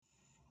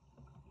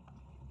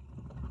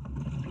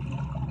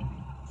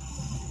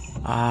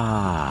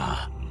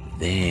Ah,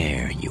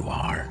 there you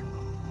are.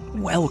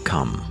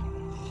 Welcome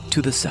to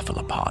the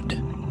Cephalopod.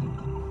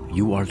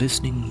 You are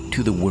listening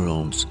to the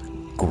world's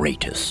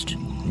greatest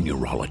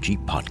neurology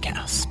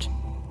podcast.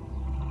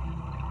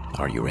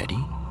 Are you ready?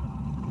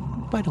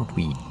 Why don't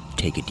we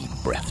take a deep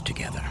breath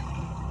together?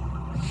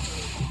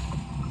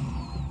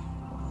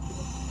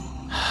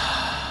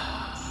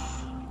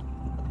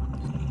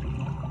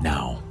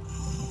 Now,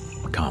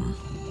 come,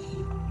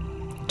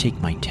 take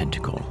my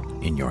tentacle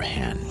in your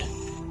hand,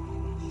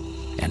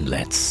 and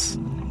let's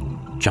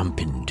jump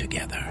in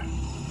together.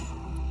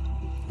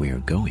 We're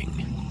going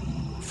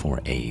for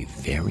a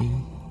very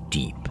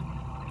deep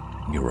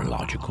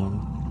neurological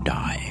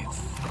dive.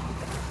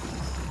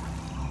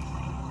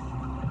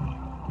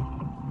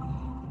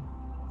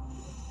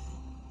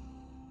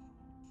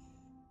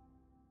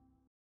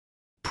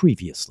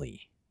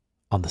 Previously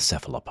on the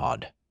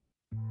Cephalopod.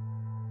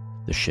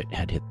 The shit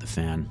had hit the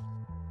fan.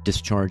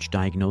 Discharge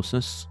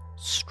diagnosis,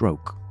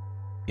 stroke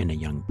in a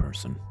young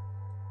person.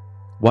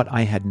 What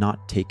I had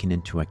not taken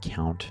into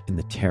account in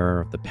the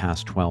terror of the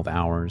past 12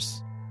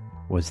 hours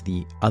was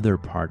the other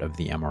part of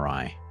the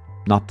MRI.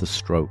 Not the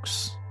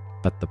strokes,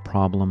 but the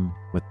problem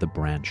with the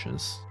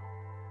branches.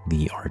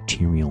 The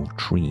arterial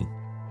tree.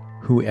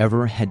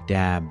 Whoever had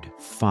dabbed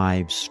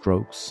 5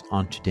 strokes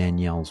onto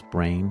Danielle's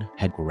brain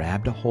had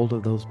grabbed a hold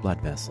of those blood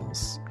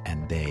vessels,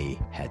 and they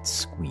had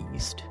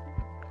squeezed.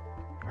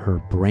 Her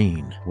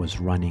brain was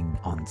running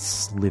on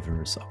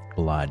slivers of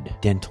blood,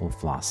 dental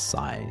floss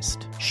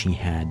sized. She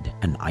had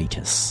an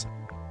itis.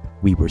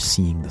 We were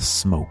seeing the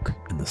smoke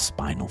in the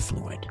spinal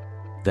fluid.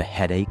 The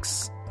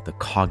headaches, the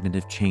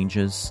cognitive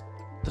changes,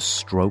 the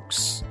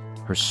strokes,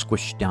 her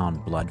squished down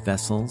blood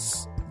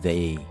vessels,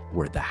 they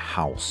were the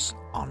house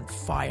on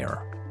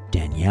fire.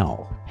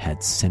 Danielle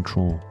had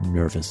central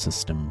nervous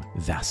system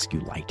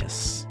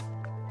vasculitis.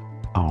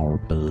 Our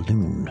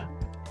balloon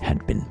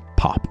had been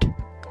popped.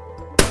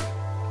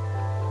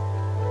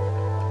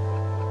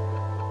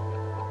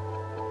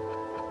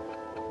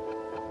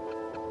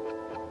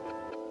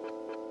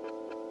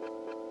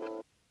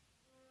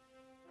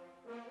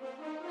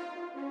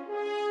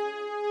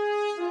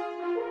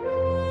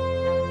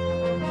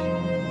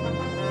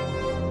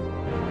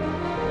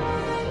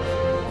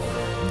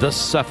 The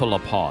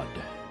Cephalopod,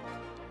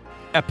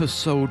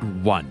 Episode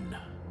 1,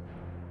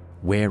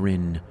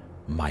 wherein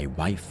my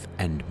wife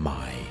and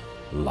my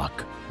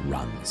luck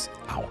runs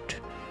out.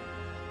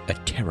 A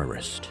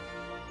terrorist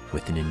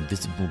with an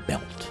invisible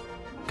belt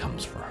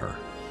comes for her.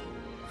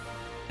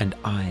 And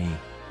I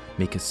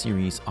make a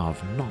series of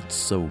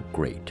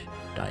not-so-great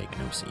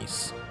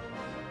diagnoses.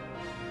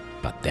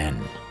 But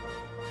then,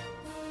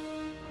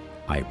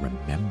 I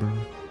remember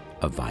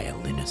a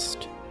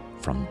violinist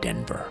from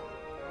Denver.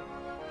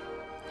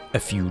 A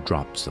few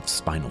drops of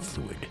spinal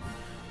fluid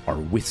are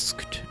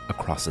whisked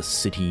across a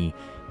city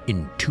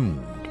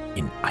entombed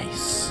in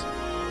ice.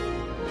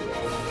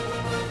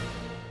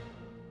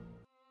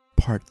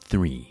 Part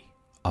 3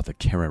 of A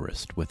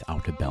Terrorist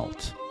Without a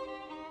Belt.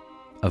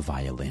 A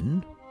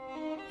violin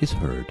is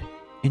heard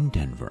in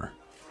Denver.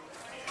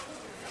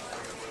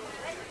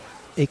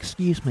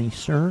 Excuse me,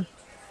 sir.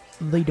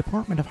 The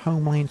Department of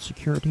Homeland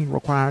Security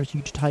requires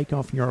you to take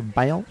off your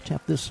belt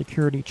at this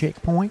security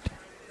checkpoint.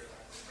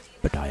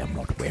 But I am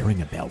not wearing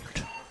a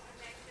belt.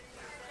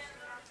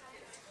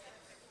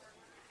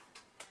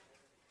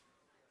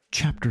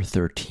 Chapter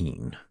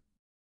 13.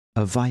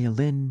 A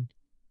violin...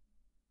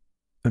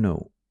 Oh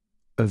no,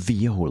 a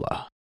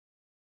viola.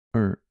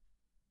 Or...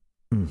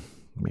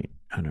 wait,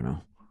 I don't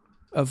know.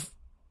 A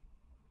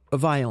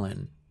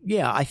violin.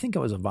 Yeah, I think it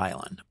was a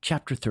violin.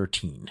 Chapter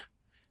 13.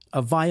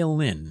 A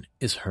violin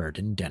is heard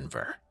in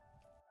Denver.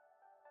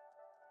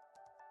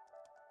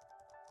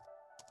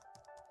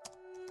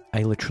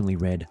 I literally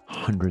read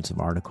hundreds of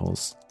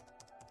articles,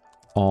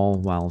 all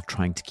while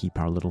trying to keep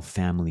our little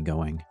family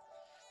going,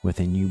 with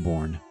a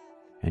newborn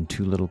and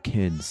 2 little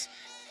kids,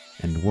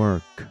 and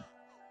work,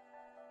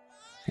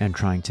 and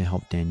trying to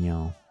help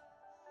Danielle.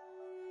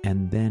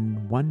 And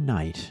then one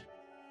night,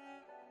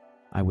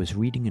 I was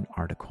reading an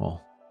article,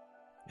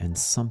 and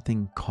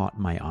something caught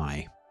my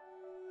eye.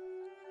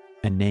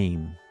 A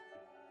name.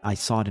 I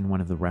saw it in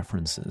one of the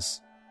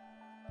references.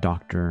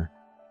 Dr.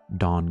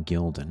 Don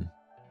Gilden.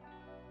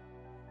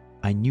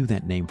 I knew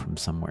that name from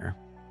somewhere.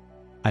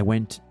 I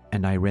went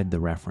and I read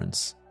the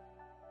reference.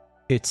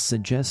 It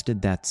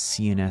suggested that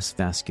CNS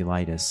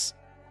vasculitis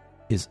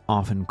is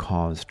often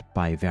caused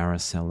by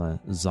varicella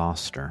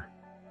zoster,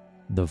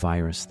 the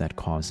virus that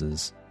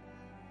causes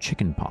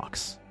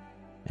chickenpox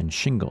and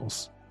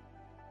shingles.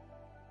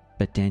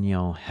 But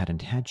Danielle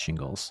hadn't had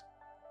shingles.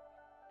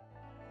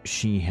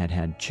 She had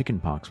had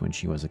chickenpox when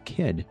she was a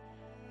kid,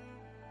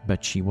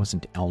 but she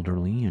wasn't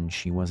elderly and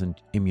she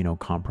wasn't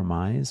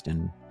immunocompromised,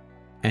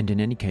 and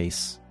in any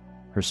case,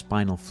 her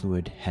spinal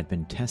fluid had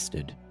been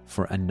tested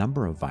for a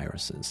number of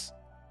viruses,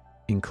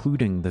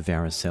 including the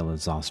varicella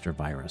zoster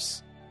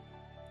virus,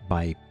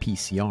 by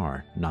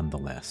PCR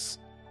nonetheless.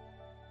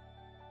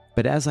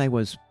 But as I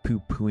was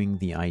poo-pooing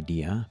the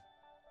idea,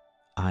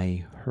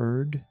 I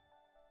heard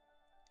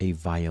a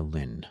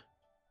violin.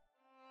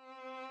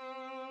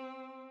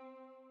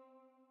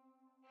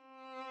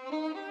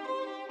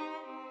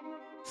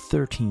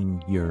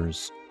 13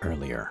 years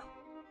earlier,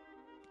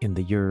 in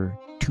the year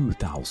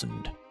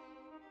 2000,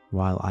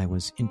 while I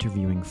was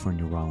interviewing for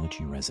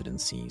neurology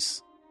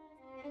residencies,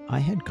 I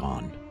had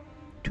gone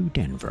to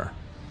Denver.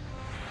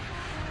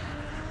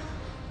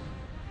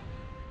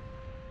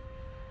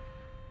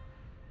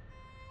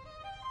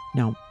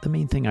 Now, the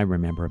main thing I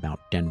remember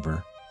about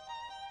Denver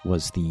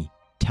was the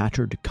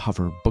tattered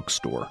cover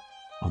bookstore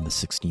on the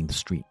 16th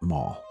Street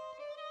Mall.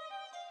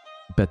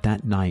 But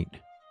that night,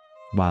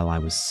 while I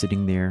was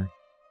sitting there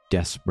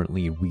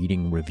desperately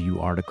reading review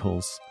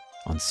articles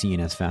on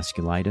CNS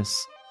vasculitis,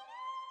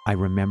 I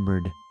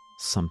remembered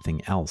something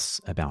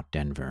else about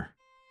Denver.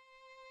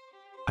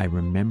 I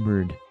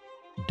remembered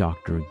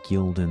Dr.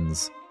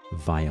 Gilden's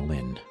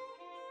violin.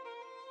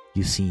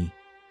 You see,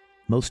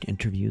 most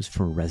interviews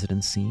for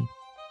residency,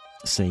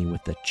 say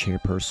with the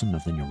chairperson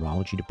of the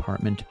neurology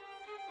department,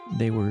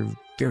 they were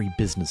very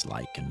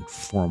businesslike and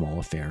formal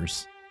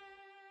affairs.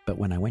 But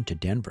when I went to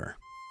Denver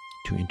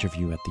to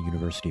interview at the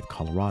University of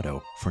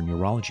Colorado for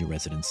neurology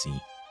residency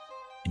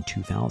in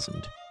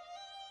 2000,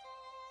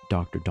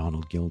 Dr.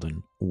 Donald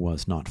Gilden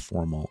was not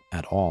formal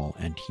at all,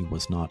 and he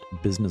was not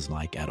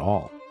businesslike at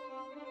all.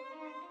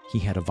 He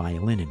had a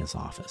violin in his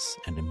office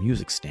and a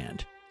music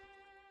stand,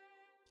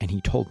 and he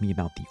told me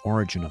about the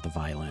origin of the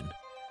violin,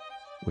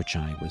 which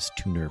I was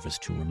too nervous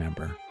to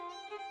remember.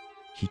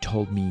 He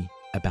told me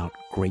about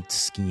great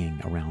skiing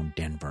around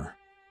Denver.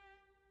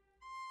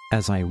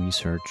 As I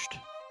researched,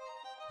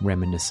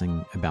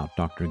 reminiscing about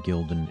Dr.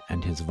 Gilden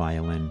and his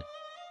violin,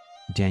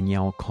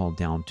 Danielle called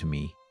down to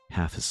me,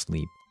 half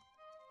asleep.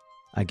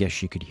 I guess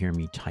she could hear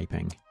me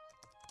typing.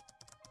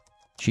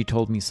 She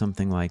told me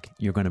something like,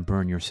 "You're going to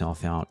burn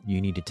yourself out.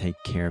 You need to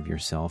take care of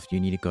yourself.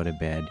 You need to go to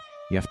bed.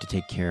 You have to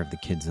take care of the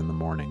kids in the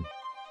morning."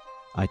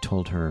 I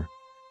told her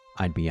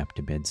I'd be up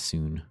to bed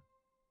soon.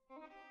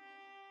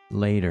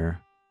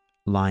 Later,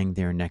 lying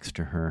there next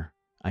to her,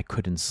 I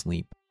couldn't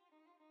sleep.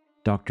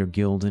 Dr.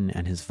 Gilden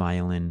and his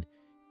violin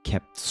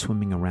kept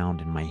swimming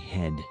around in my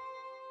head.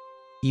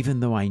 Even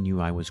though I knew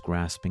I was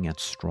grasping at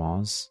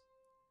straws,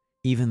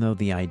 even though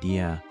the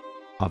idea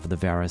of the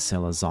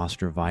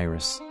varicella-zoster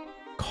virus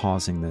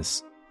causing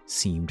this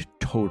seemed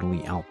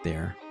totally out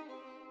there,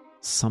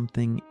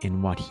 something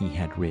in what he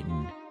had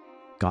written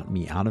got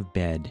me out of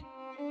bed,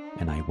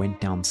 and I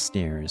went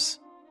downstairs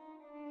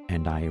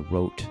and I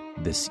wrote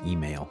this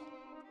email.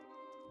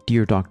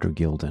 Dear Dr.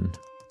 Gilden,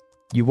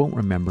 you won't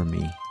remember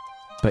me,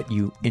 but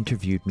you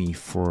interviewed me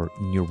for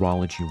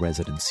neurology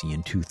residency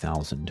in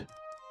 2000.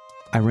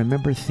 I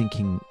remember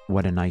thinking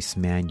what a nice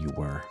man you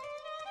were,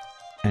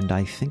 and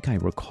I think I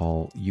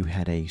recall you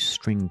had a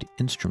stringed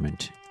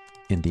instrument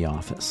in the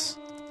office.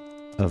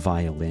 A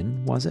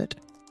violin, was it?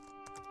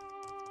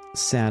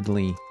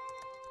 Sadly,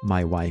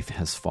 my wife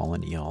has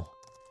fallen ill,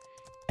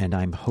 and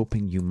I'm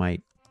hoping you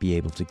might be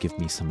able to give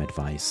me some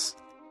advice.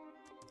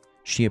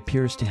 She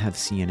appears to have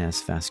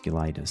CNS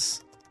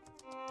vasculitis,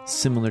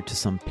 similar to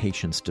some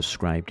patients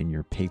described in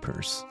your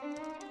papers.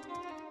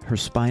 Her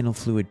spinal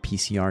fluid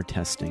PCR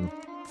testing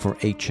for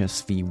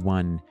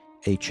HSV1,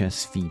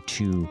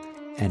 HSV2,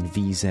 and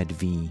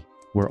VZV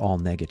were all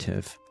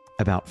negative,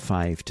 about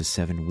 5 to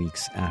 7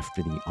 weeks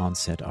after the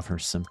onset of her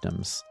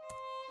symptoms.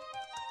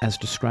 As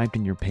described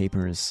in your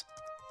papers,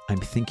 I'm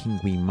thinking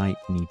we might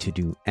need to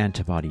do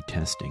antibody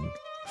testing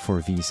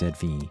for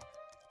VZV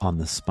on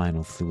the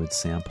spinal fluid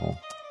sample.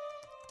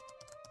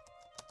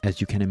 As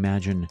you can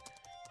imagine,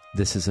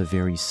 this is a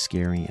very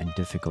scary and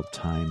difficult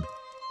time,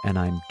 and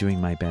I'm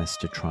doing my best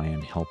to try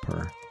and help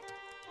her.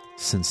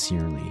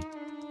 Sincerely,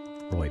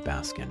 Roy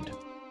Baskind.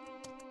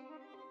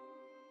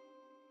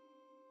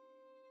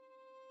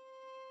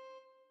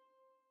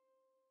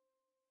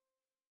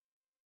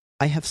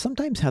 I have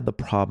sometimes had the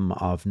problem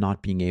of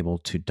not being able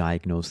to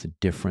diagnose the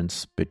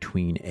difference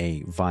between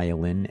a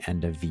violin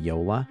and a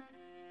viola,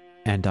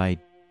 and I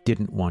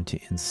didn't want to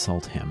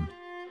insult him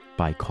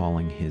by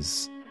calling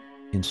his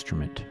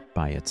instrument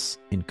by its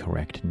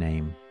incorrect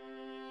name.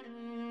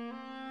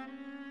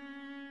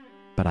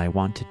 But I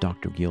wanted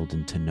Dr.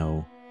 Gilden to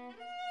know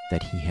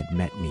that he had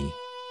met me,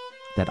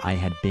 that I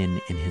had been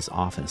in his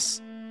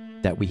office,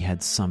 that we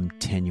had some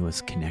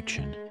tenuous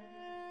connection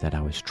that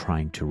I was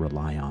trying to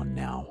rely on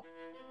now.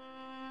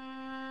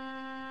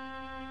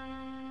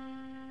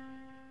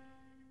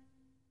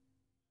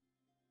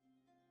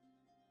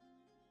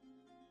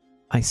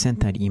 I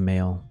sent that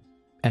email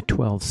at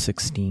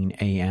 12:16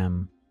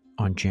 a.m.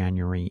 on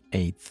January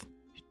 8th,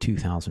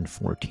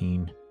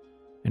 2014,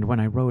 and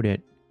when I wrote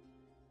it,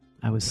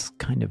 I was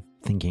kind of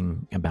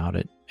thinking about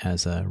it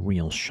as a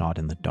real shot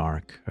in the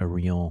dark, a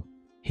real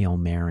Hail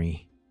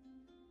Mary.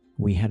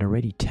 We had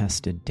already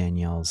tested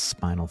Danielle's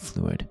spinal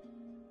fluid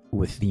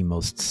with the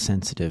most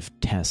sensitive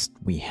test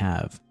we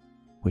have,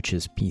 which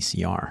is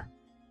PCR,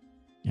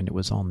 and it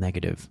was all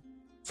negative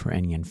for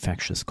any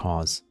infectious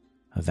cause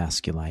of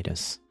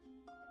vasculitis.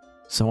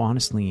 So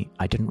honestly,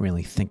 I didn't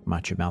really think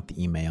much about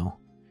the email,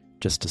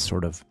 just a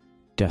sort of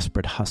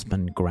desperate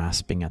husband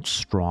grasping at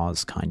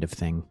straws kind of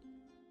thing.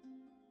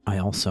 I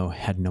also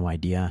had no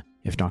idea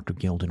if Dr.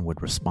 Gilden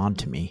would respond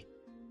to me.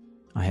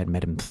 I had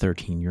met him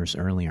 13 years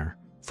earlier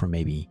for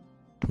maybe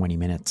 20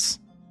 minutes.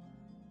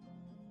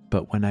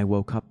 But when I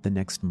woke up the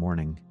next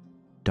morning,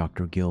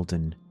 Dr.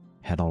 Gilden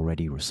had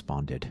already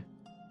responded.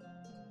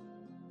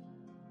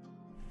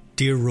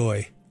 Dear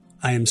Roy,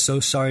 I am so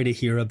sorry to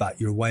hear about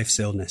your wife's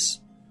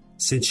illness.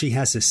 Since she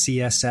has a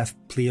CSF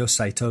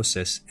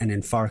pleocytosis and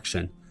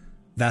infarction,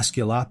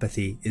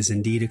 vasculopathy is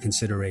indeed a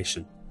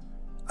consideration.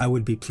 I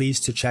would be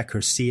pleased to check her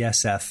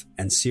CSF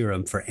and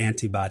serum for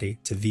antibody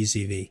to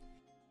VZV.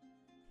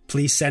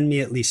 Please send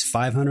me at least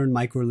 500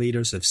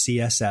 microliters of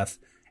CSF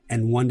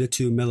and 1 to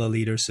 2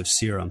 milliliters of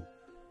serum.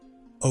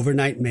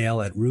 Overnight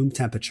mail at room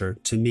temperature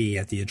to me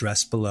at the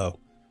address below.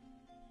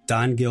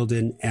 Don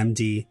Gilden,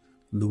 MD,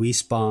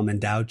 Louise Baum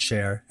Endowed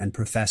Chair and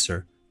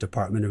Professor,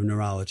 Department of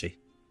Neurology.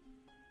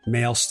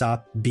 Mail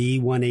stop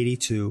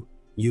B182,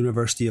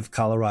 University of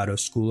Colorado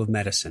School of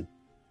Medicine,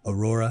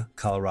 Aurora,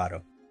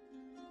 Colorado.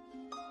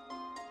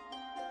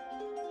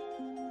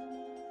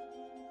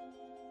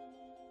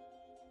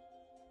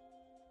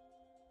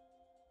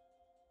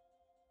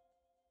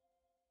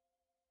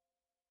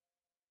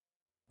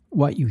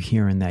 What you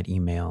hear in that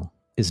email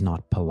is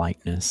not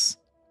politeness.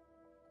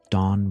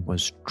 Don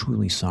was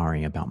truly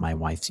sorry about my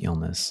wife's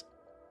illness.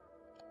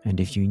 And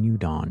if you knew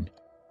Don,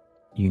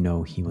 you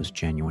know he was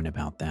genuine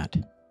about that.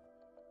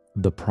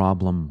 The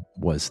problem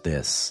was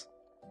this.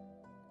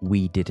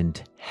 We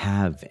didn't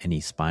have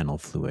any spinal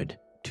fluid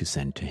to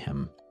send to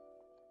him.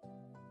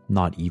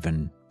 Not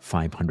even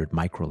 500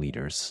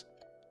 microliters.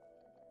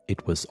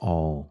 It was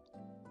all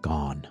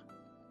gone.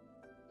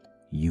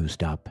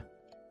 Used up.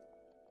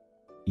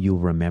 You'll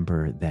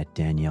remember that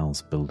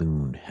Danielle's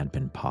balloon had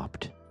been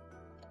popped,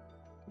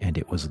 and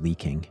it was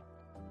leaking.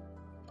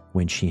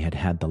 When she had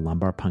had the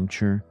lumbar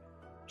puncture,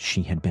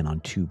 she had been on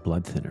 2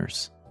 blood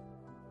thinners.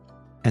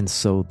 And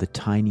so the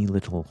tiny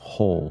little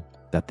hole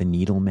that the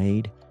needle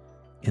made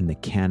in the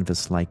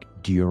canvas-like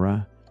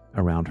dura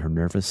around her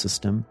nervous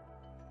system,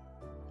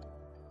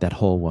 that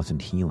hole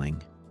wasn't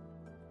healing.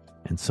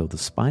 And so the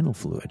spinal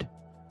fluid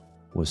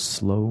was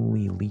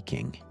slowly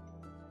leaking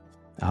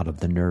out of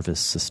the nervous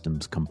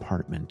system's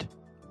compartment.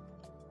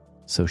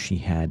 So she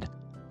had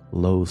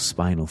low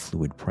spinal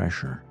fluid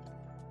pressure,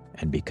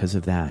 and because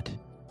of that,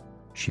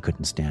 she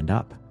couldn't stand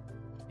up.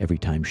 Every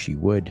time she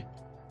would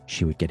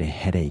get a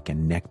headache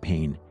and neck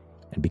pain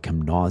and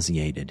become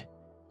nauseated.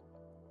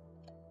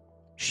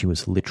 She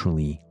was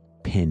literally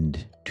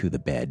pinned to the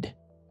bed.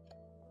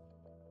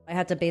 I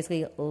had to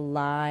basically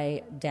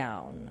lie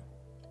down,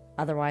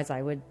 otherwise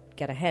I would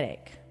get a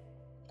headache.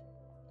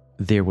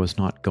 There was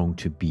not going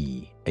to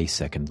be a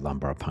second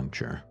lumbar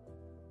puncture.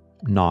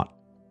 Not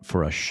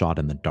for a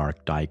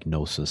shot-in-the-dark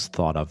diagnosis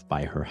thought of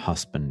by her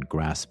husband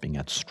grasping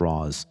at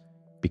straws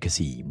because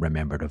he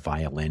remembered a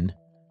violin.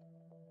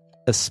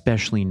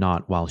 Especially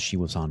not while she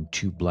was on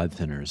 2 blood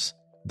thinners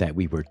that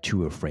we were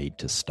too afraid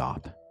to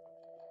stop.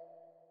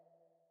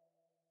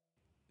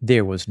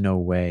 There was no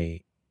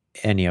way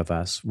any of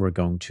us were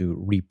going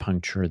to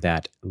repuncture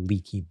that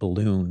leaky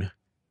balloon.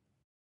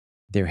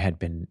 There had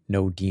been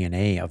no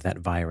DNA of that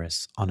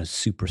virus on a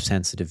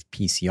super-sensitive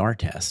PCR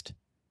test.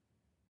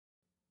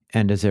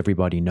 And as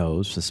everybody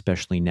knows,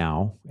 especially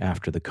now,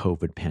 after the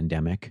COVID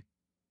pandemic,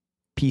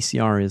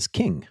 PCR is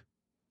king.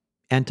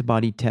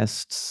 Antibody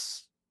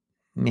tests,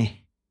 meh.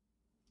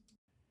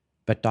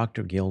 But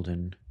Dr.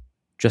 Gilden,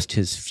 just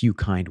his few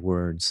kind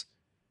words,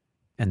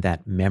 and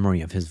that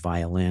memory of his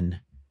violin,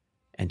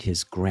 and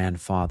his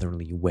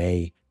grandfatherly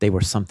way, they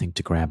were something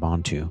to grab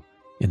onto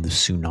in the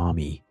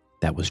tsunami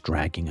that was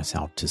dragging us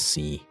out to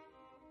sea,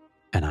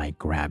 and I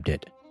grabbed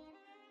it.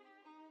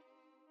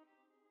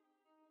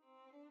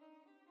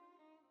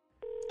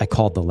 I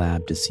called the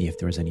lab to see if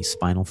there was any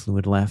spinal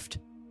fluid left,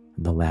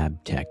 and the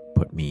lab tech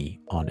put me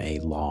on a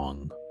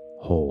long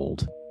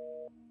hold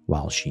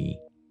while she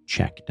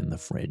checked in the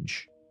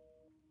fridge.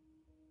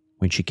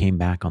 When she came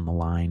back on the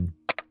line,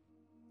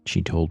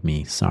 she told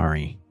me,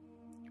 "Sorry,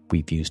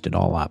 we've used it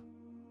all up."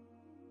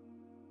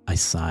 I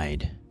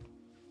sighed,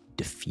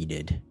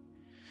 defeated.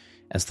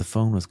 As the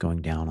phone was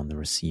going down on the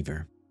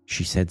receiver,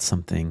 she said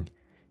something,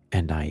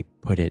 and I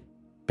put it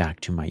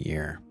back to my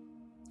ear.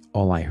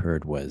 All I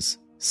heard was,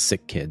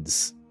 "Sick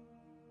kids."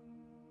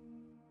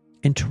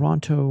 In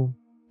Toronto,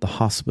 the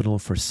Hospital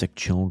for Sick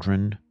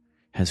Children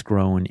has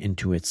grown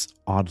into its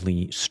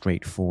oddly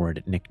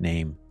straightforward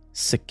nickname,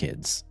 Sick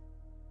Kids.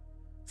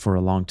 For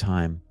a long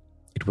time,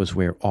 it was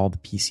where all the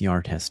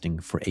PCR testing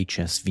for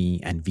HSV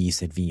and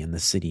VZV in the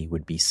city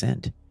would be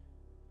sent.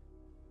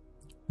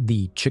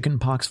 The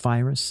chickenpox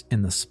virus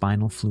in the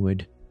spinal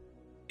fluid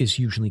is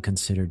usually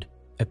considered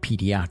a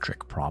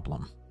pediatric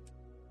problem.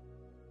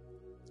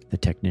 The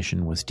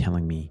technician was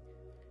telling me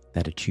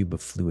that a tube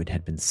of fluid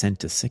had been sent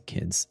to sick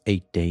kids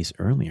 8 days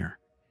earlier,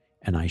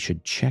 and I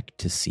should check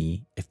to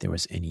see if there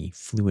was any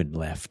fluid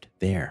left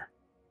there.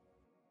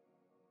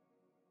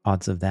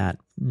 Odds of that,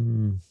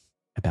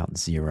 about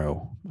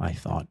 0, I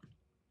thought.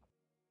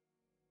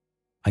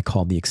 I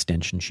called the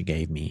extension she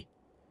gave me.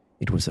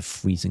 It was a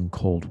freezing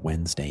cold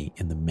Wednesday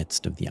in the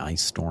midst of the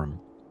ice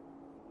storm.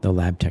 The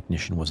lab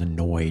technician was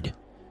annoyed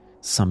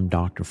some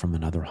doctor from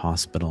another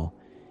hospital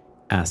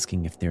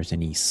asking if there's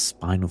any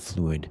spinal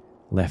fluid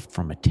left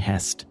from a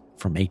test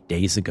from 8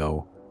 days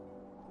ago.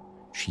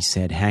 She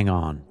said, "Hang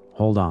on,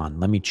 hold on,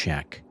 let me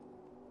check."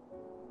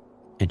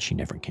 And she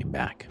never came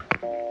back.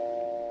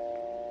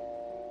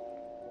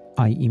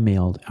 I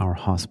emailed our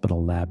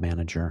hospital lab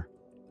manager,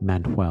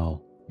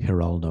 Manuel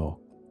Giraldo.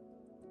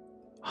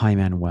 "Hi,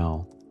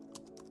 Manuel.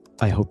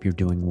 I hope you're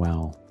doing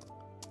well.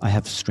 I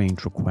have a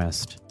strange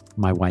request.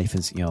 My wife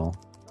is ill.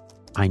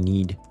 I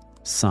need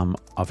some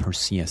of her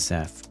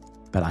CSF,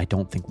 but I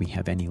don't think we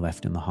have any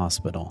left in the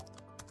hospital.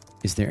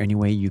 Is there any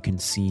way you can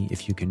see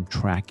if you can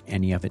track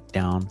any of it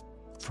down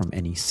from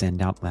any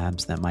send-out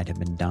labs that might have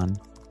been done?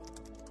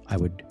 I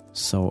would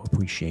so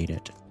appreciate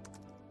it."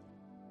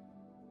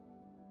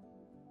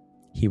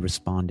 He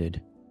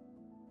responded,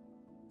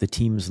 "The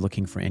team is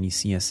looking for any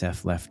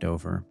CSF left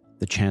over.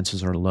 The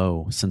chances are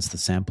low since the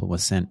sample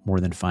was sent more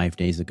than 5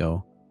 days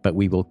ago, but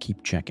we will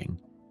keep checking.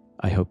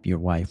 I hope your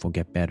wife will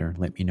get better.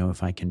 Let me know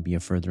if I can be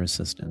of further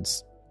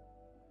assistance."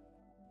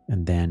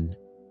 And then,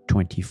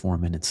 24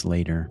 minutes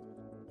later,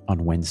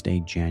 on Wednesday,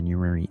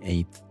 January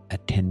 8th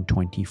at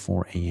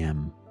 10:24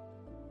 a.m.,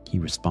 he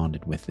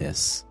responded with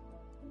this: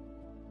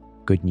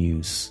 "Good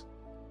news.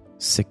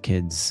 Sick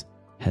Kids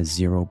has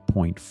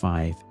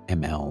 0.5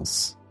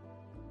 mLs.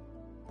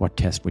 What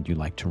test would you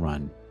like to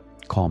run?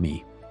 Call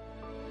me."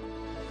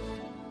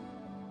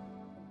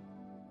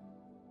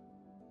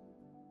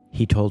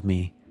 He told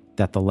me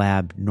that the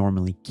lab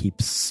normally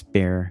keeps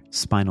spare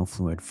spinal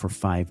fluid for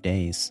 5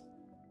 days.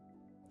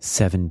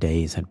 7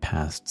 days had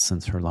passed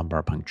since her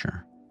lumbar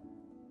puncture.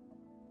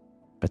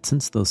 But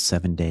since those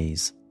 7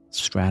 days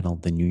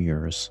straddled the New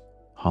Year's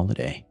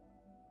holiday,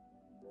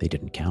 they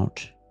didn't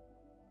count.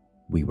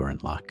 We were in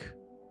luck.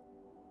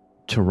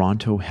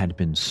 Toronto had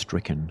been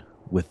stricken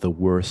with the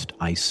worst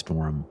ice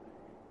storm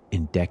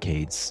in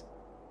decades,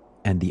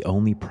 and the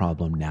only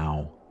problem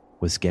now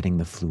was getting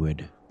the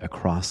fluid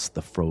across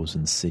the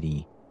frozen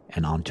city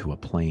and onto a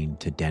plane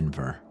to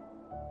Denver.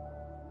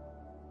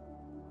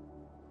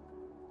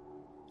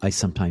 I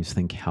sometimes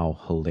think how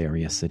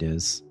hilarious it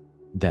is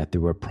that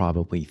there were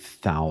probably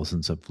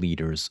thousands of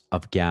liters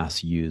of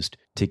gas used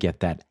to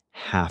get that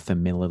 0.5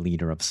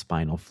 milliliter of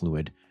spinal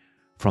fluid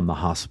from the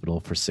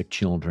hospital for sick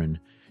children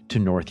to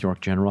North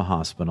York General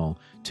Hospital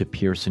to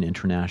Pearson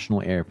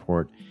International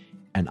Airport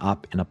and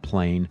up in a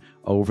plane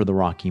over the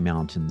Rocky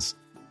Mountains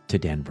to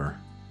Denver.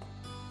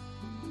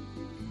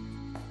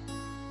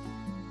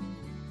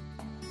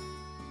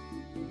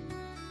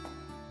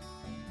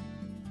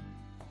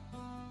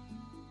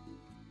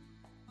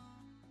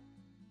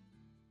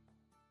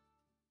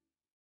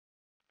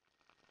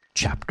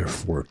 Chapter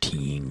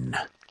 14: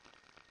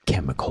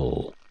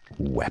 Chemical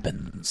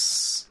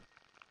Weapons.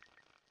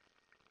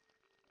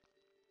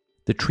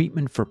 The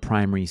treatment for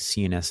primary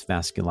CNS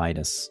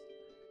vasculitis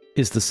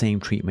is the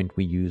same treatment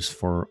we use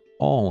for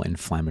all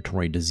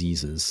inflammatory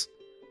diseases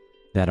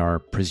that are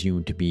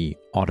presumed to be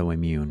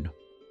autoimmune: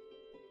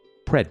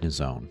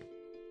 prednisone.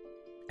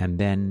 And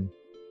then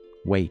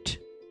wait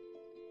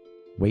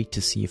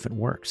to see if it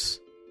works.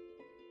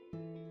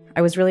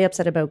 I was really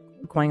upset about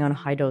going on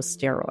high-dose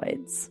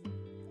steroids.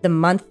 The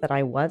month that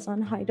I was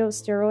on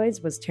high-dose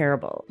steroids was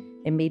terrible.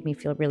 It made me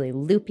feel really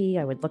loopy.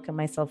 I would look at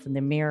myself in the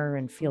mirror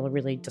and feel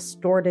really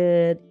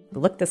distorted. It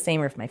looked the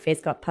same or if my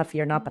face got puffy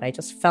or not, but I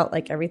just felt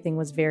like everything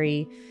was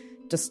very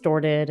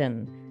distorted,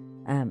 and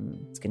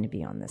it's going to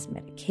be on this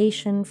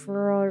medication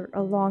for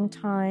a long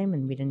time,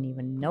 and we didn't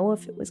even know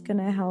if it was going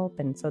to help.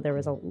 And so there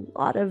was a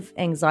lot of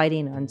anxiety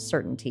and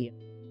uncertainty.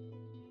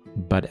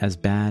 But as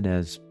bad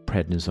as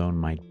prednisone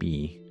might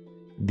be,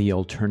 the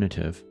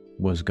alternative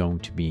was going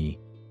to be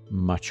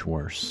much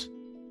worse.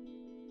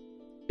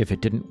 If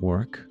it didn't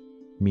work,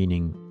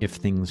 meaning if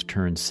things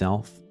turned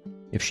south,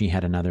 if she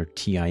had another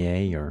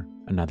TIA or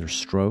another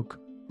stroke,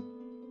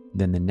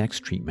 then the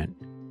next treatment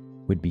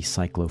would be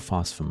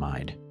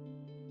cyclophosphamide,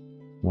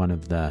 one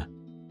of the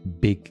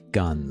big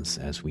guns,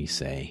 as we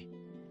say,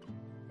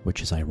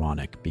 which is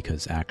ironic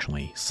because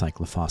actually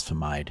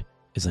cyclophosphamide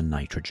is a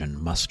nitrogen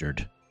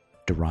mustard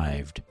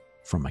derived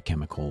from a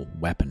chemical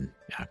weapon,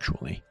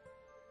 actually.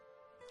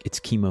 It's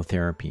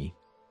chemotherapy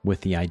with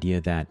the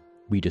idea that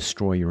we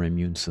destroy your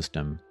immune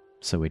system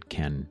so it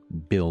can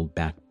build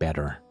back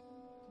better.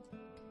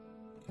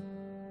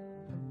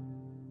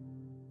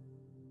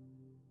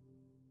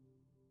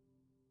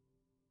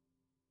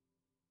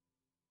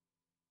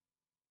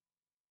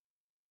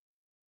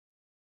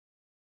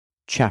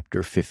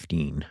 Chapter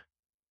 15: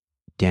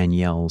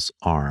 Danielle's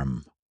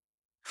arm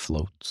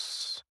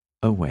floats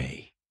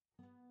away.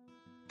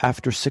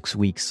 After 6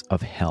 weeks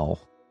of hell,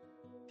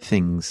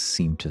 things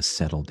seemed to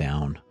settle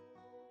down.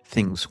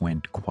 Things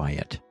went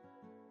quiet.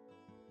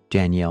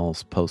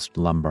 Danielle's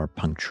post-lumbar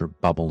puncture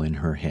bubble in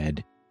her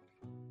head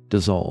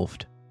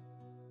dissolved.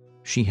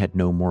 She had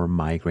no more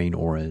migraine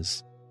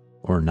auras,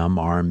 or numb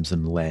arms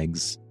and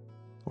legs,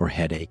 or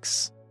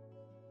headaches.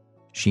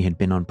 She had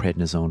been on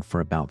prednisone for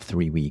about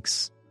 3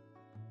 weeks,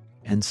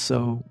 and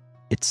so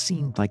it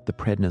seemed like the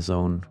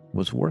prednisone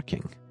was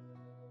working.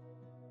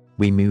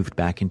 We moved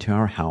back into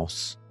our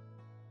house,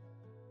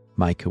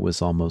 Micah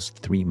was almost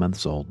 3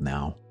 months old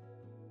now,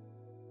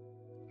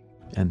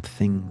 and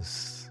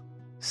things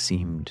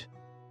seemed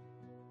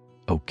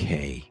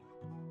okay.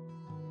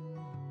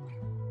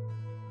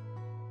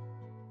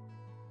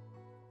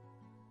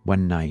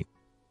 One night,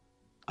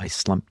 I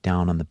slumped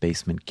down on the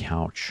basement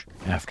couch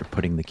after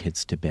putting the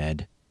kids to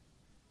bed.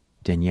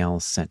 Danielle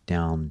sat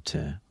down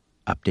to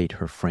update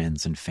her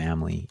friends and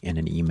family in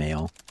an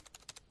email,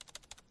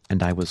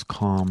 and I was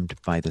calmed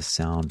by the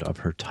sound of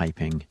her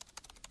typing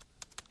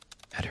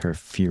at her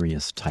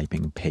furious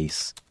typing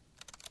pace.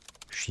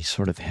 She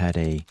sort of had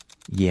a,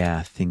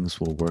 yeah, things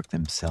will work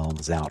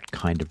themselves out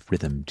kind of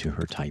rhythm to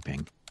her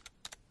typing.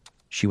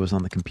 She was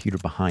on the computer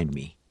behind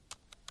me,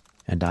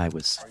 and I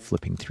was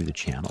flipping through the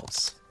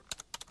channels.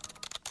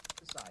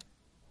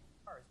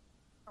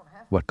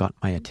 What got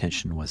my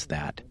attention was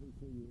that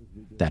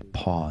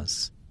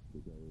pause.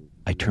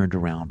 I turned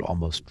around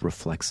almost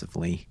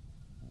reflexively.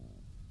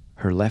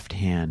 Her left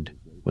hand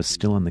was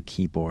still on the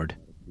keyboard,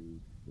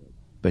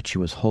 but she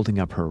was holding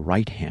up her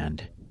right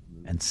hand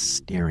and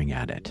staring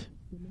at it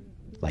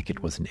like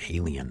it was an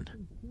alien.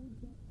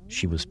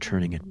 She was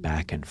turning it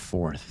back and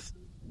forth,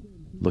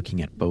 looking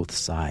at both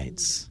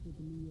sides.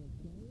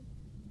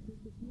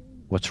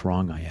 "What's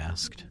wrong?" I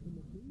asked.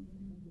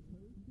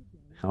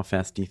 How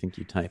fast do you think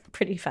you type?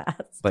 Pretty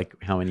fast. Like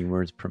how many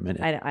words per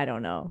minute? I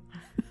don't know.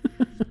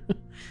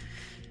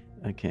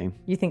 Okay.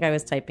 You think I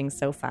was typing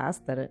so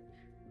fast that it...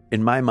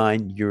 In my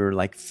mind, you're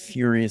like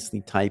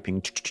furiously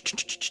typing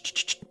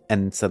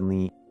and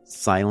suddenly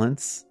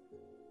silence.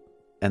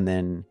 And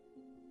then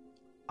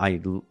I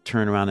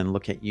turn around and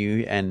look at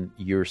you and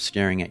you're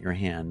staring at your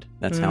hand.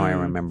 That's how I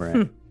remember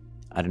it.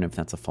 I don't know if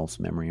that's a false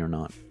memory or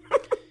not.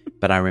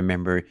 But I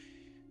remember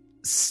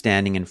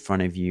standing in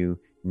front of you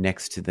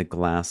next to the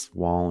glass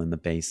wall in the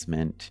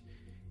basement,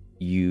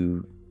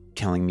 you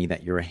telling me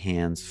that your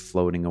hand's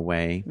floating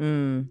away.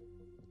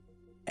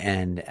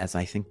 And as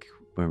I think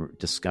we're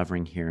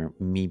discovering here,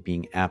 me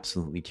being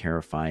absolutely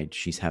terrified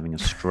she's having a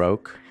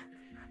stroke,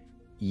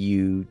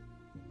 you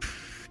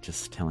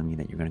just telling me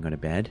that you're going to go to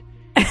bed,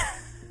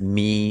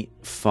 me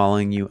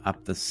following you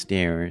up the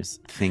stairs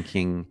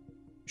thinking,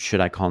 should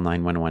I call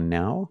 911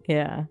 now?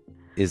 Yeah.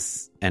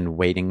 And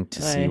waiting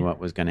to see what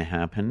was going to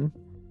happen.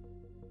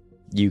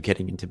 You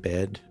getting into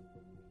bed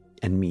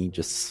and me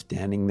just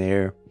standing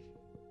there,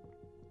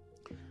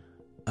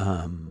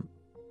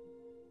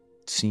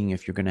 seeing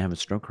if you're going to have a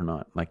stroke or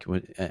not. Like,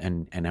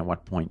 and at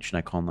what point should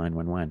I call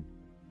 911?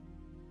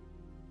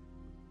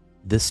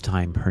 This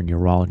time, her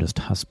neurologist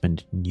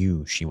husband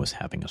knew she was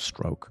having a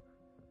stroke.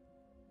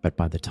 But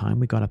by the time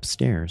we got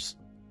upstairs,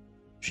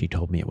 she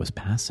told me it was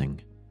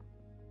passing.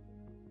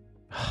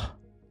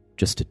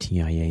 Just a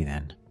TIA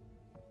then.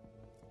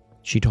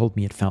 She told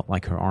me it felt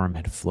like her arm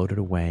had floated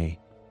away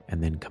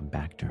and then come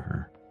back to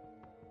her.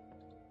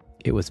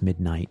 It was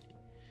midnight.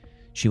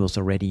 She was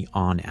already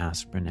on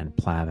aspirin and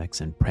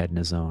Plavix and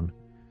prednisone,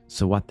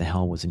 so what the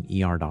hell was an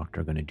ER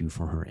doctor going to do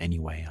for her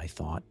anyway, I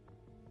thought.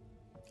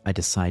 I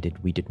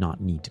decided we did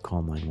not need to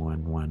call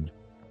 911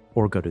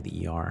 or go to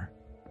the ER.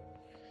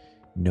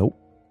 Nope,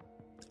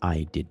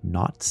 I did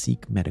not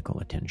seek medical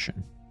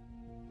attention.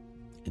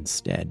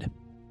 Instead,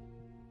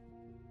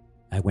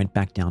 I went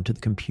back down to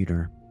the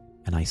computer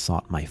and I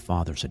sought my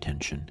father's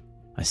attention.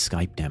 I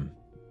Skyped him.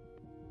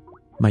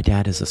 My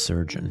dad is a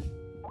surgeon,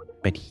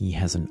 but he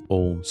has an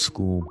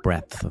old-school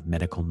breadth of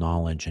medical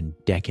knowledge and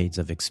decades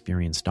of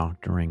experience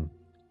doctoring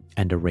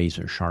and a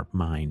razor-sharp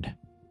mind.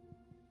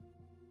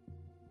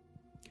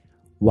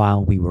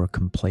 While we were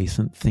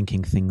complacent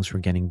thinking things were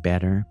getting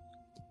better,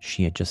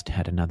 she had just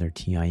had another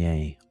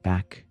TIA,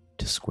 back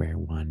to square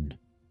one.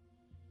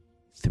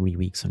 3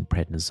 weeks on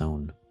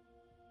prednisone.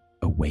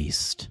 A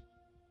waste.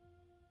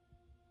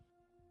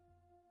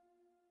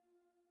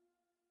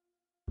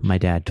 My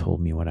dad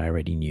told me what I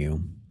already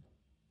knew.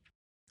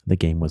 The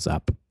game was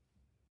up.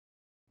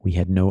 We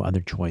had no other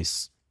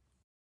choice.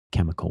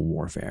 Chemical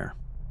warfare.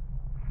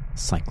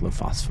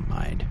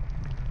 Cyclophosphamide.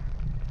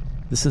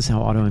 This is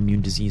how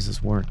autoimmune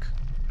diseases work.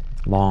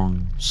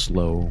 Long,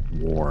 slow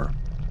war.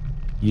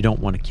 You don't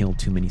want to kill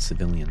too many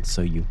civilians,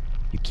 so you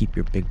keep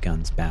your big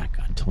guns back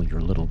until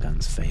your little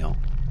guns fail.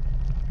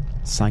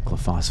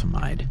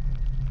 Cyclophosphamide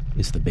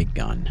is the big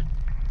gun.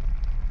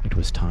 It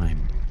was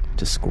time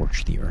to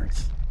scorch the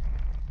earth.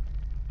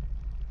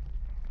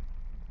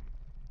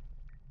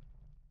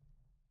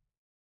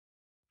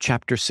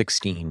 Chapter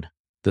 16.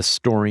 The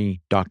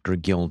story Dr.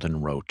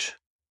 Gilden wrote.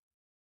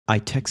 I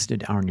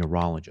texted our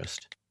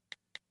neurologist,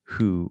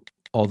 who,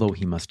 although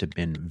he must have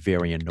been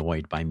very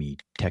annoyed by me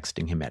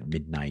texting him at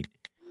midnight,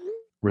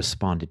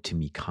 responded to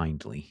me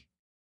kindly.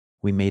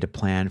 We made a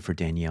plan for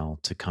Danielle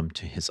to come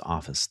to his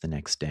office the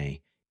next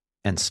day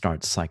and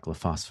start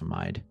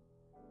cyclophosphamide.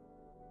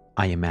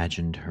 I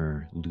imagined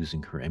her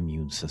losing her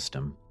immune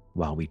system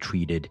while we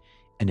treated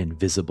an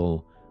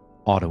invisible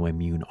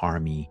autoimmune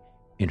army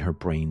in her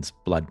brain's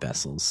blood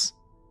vessels.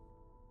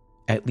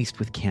 At least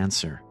with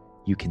cancer,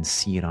 you can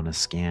see it on a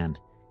scan.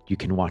 You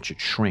can watch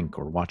it shrink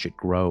or watch it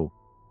grow.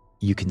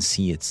 You can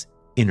see its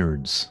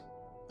innards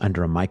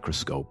under a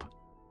microscope.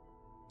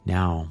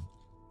 Now,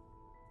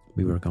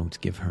 We were going to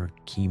give her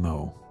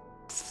chemo.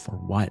 For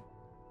what?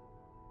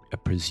 A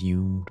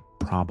presumed,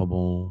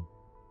 probable,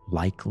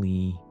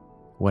 likely,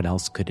 what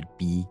else could it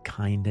be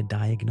kind of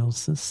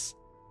diagnosis?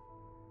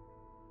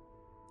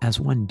 As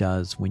one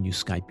does when you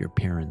Skype your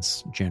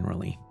parents,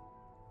 generally.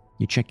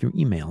 You check your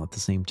email at the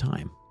same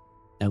time.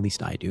 At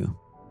least I do.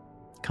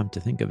 Come to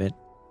think of it,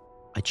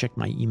 I check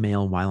my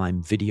email while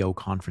I'm video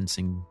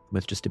conferencing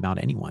with just about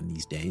anyone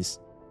these days.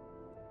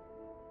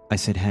 I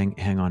said,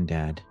 hang on,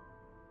 Dad.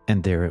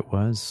 And there it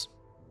was.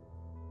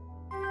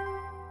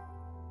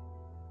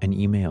 An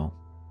email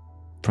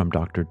from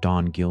Dr.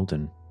 Don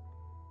Gilden,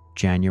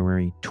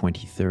 January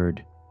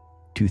 23rd,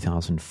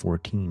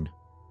 2014.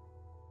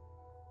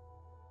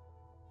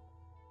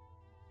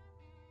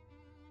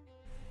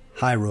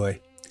 Hi, Roy.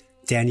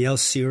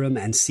 Danielle's serum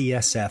and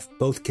CSF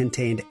both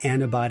contained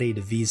antibody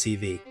to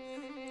VZV,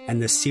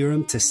 and the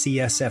serum to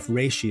CSF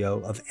ratio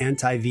of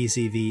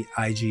anti-VZV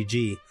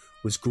IgG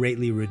was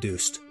greatly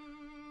reduced.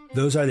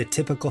 Those are the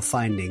typical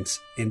findings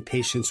in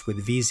patients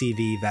with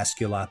VZV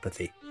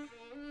vasculopathy.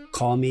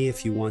 Call me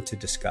if you want to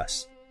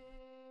discuss.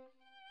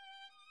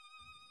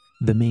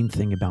 The main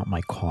thing about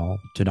my call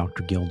to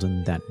Dr.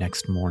 Gilden that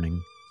next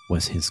morning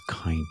was his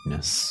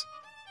kindness.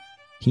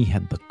 He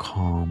had the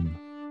calm,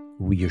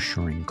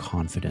 reassuring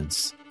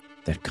confidence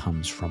that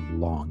comes from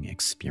long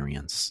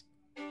experience.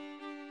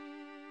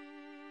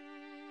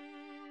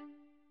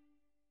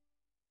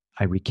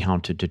 I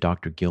recounted to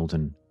Dr.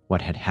 Gilden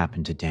what had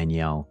happened to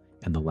Danielle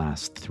in the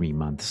last 3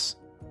 months.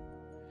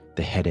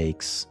 The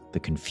headaches, the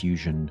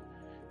confusion,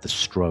 the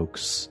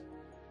strokes,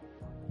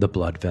 the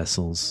blood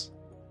vessels,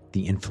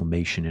 the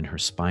inflammation in her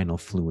spinal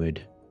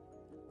fluid,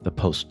 the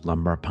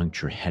post-lumbar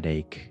puncture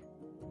headache,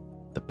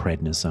 the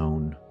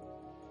prednisone,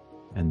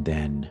 and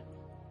then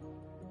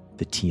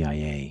the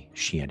TIA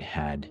she had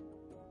had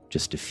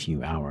just a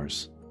few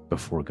hours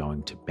before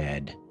going to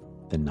bed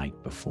the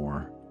night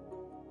before.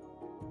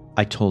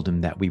 I told him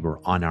that we were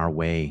on our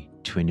way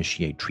to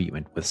initiate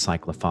treatment with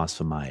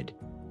cyclophosphamide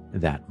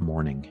that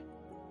morning.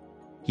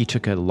 He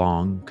took a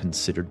long,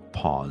 considered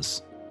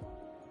pause,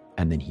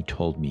 and then he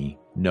told me,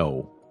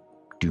 "No,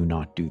 do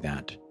not do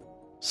that.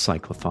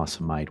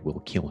 Cyclophosphamide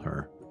will kill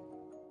her.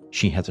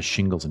 She has a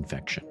shingles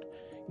infection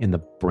in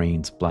the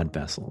brain's blood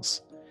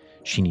vessels.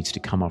 She needs to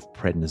come off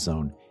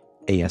prednisone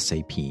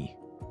ASAP."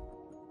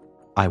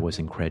 I was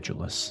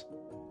incredulous,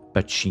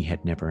 but she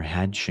had never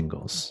had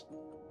shingles.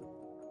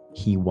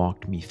 He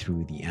walked me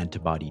through the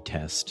antibody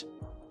test,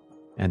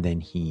 and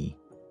then he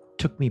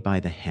took me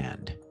by the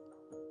hand,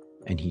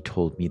 and he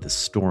told me the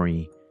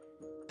story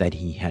that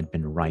he had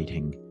been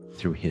writing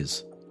through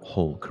his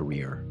whole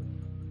career.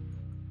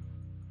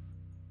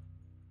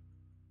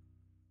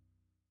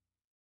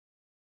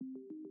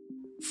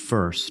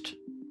 First,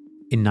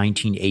 in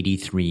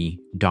 1983,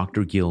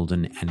 Dr.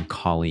 Gilden and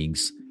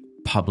colleagues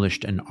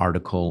published an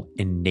article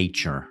in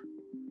Nature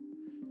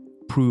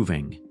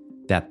proving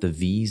that the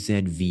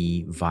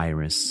VZV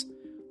virus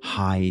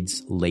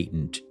hides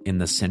latent in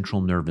the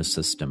central nervous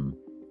system,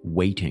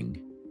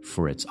 waiting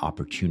for its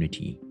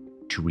opportunity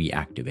to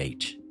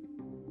reactivate.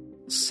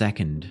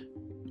 Second,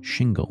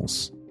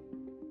 shingles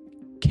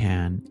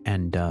can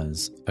and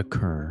does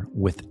occur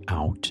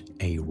without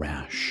a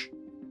rash.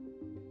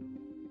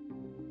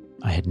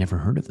 I had never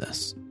heard of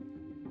this.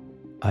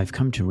 I've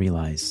come to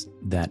realize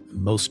that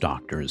most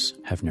doctors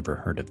have never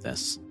heard of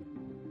this.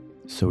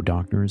 So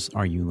doctors,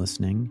 are you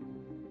listening?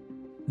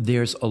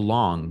 There's a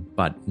long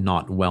but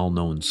not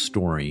well-known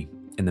story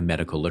in the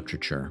medical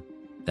literature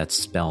that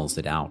spells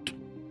it out.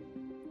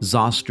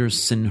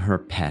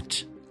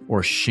 Zoster-Sinher-Pett,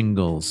 or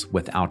shingles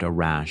without a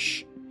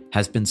rash,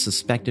 has been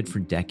suspected for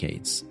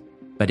decades,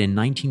 but in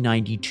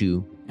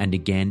 1992 and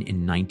again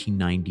in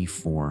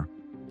 1994,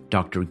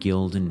 Dr.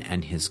 Gilden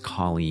and his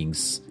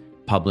colleagues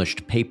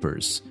published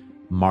papers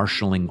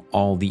marshalling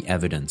all the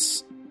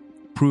evidence,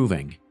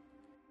 proving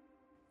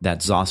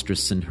that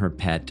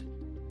Zoster-Sinher-Pett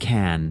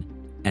can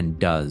and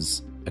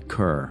does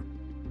occur,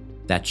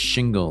 that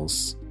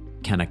shingles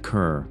can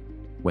occur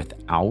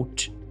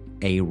without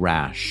a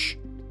rash.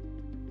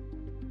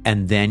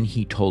 And then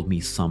he told me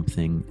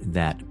something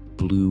that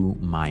blew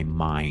my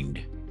mind.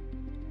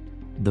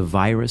 The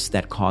virus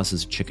that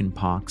causes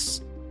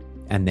chickenpox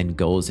and then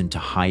goes into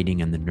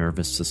hiding in the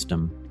nervous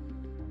system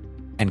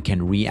and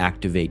can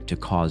reactivate to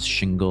cause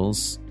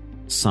shingles,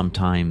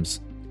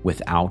 sometimes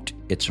without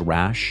its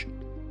rash,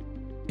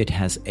 it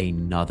has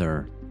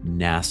another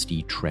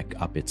nasty trick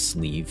up its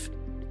sleeve.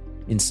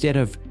 Instead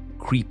of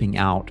creeping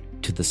out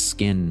to the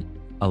skin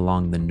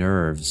along the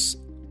nerves,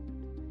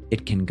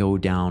 it can go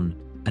down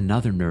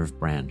another nerve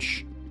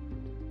branch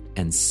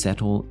and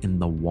settle in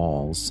the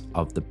walls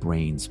of the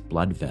brain's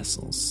blood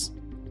vessels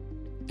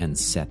and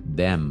set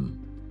them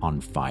on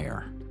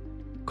fire,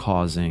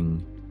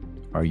 causing,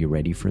 are you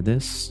ready for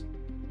this?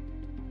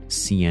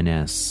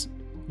 CNS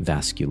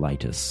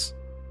vasculitis.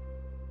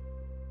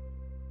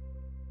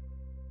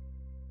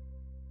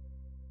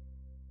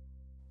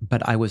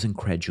 But I was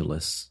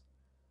incredulous.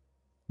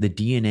 The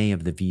DNA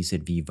of the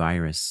VZV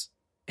virus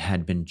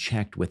had been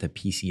checked with a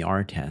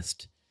PCR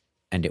test,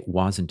 and it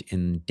wasn't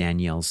in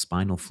Danielle's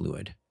spinal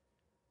fluid.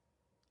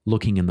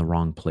 Looking in the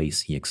wrong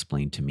place, he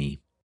explained to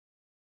me.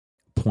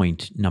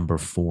 Point number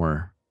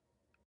 4.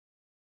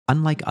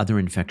 Unlike other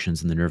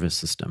infections in the nervous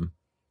system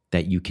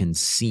that you can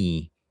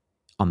see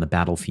on the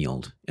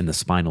battlefield in the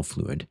spinal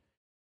fluid,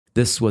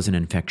 this was an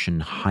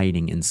infection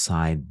hiding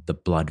inside the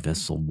blood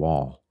vessel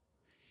wall.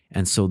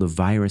 And so the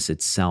virus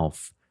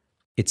itself,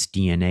 its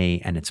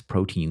DNA and its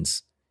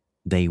proteins,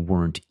 they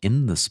weren't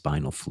in the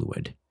spinal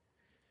fluid.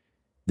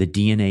 The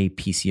DNA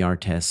PCR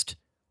test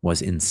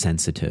was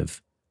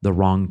insensitive, the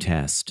wrong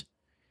test.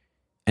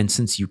 And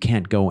since you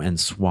can't go and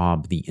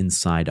swab the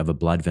inside of a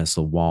blood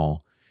vessel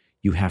wall,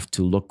 you have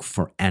to look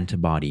for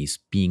antibodies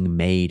being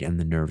made in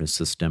the nervous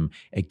system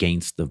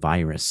against the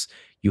virus.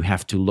 You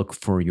have to look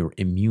for your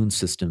immune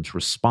system's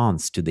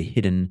response to the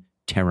hidden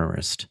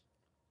terrorist.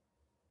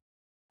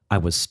 I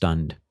was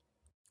stunned.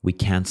 We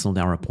canceled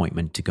our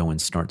appointment to go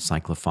and start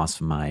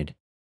cyclophosphamide.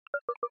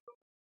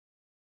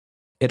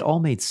 It all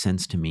made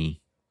sense to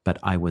me, but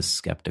I was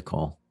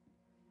skeptical.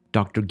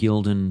 Dr.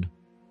 Gilden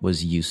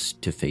was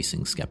used to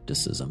facing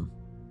skepticism.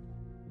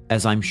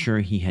 As I'm sure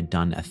he had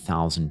done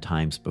 1,000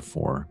 times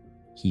before,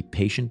 he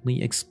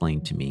patiently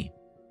explained to me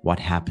what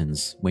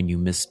happens when you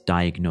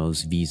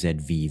misdiagnose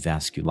VZV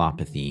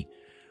vasculopathy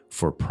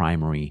for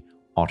primary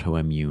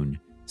autoimmune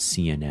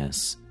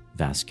CNS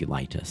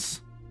vasculitis.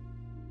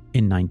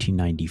 In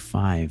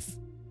 1995,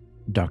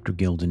 Dr.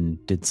 Gilden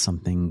did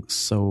something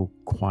so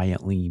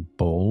quietly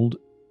bold,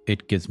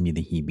 it gives me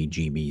the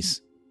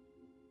heebie-jeebies.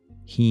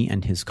 He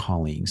and his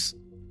colleagues,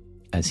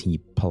 as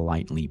he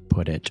politely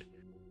put it,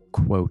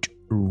 quote,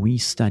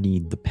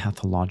 restudied the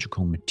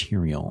pathological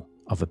material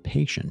of a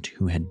patient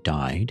who had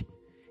died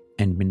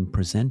and been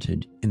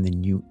presented in the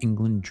New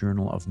England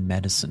Journal of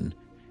Medicine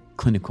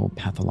Clinical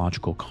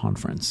Pathological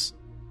Conference.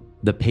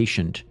 The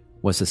patient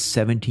was a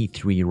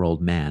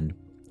 73-year-old man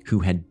who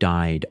had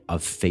died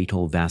of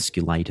fatal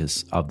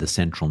vasculitis of the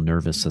central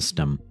nervous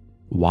system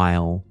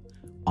while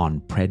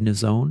on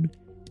prednisone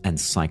and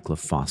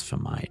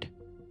cyclophosphamide.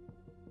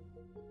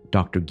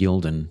 Dr.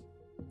 Gilden,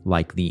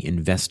 like the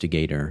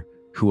investigator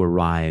who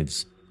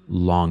arrives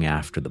long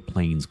after the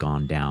plane's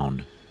gone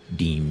down,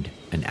 deemed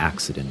an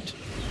accident.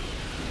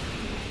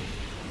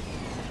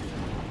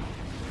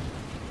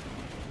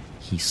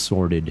 He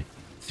sorted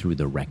through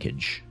the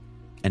wreckage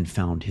and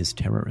found his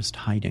terrorist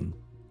hiding,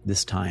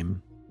 this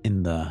time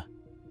in the,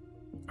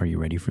 are you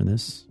ready for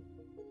this?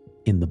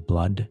 In the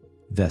blood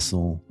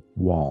vessel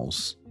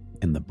walls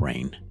in the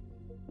brain.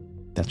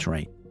 That's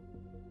right.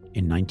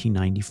 In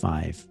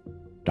 1995,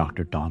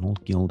 Dr.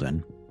 Donald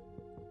Gilden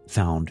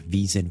found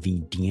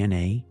VZV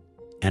DNA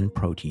and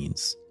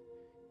proteins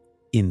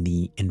in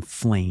the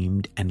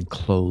inflamed and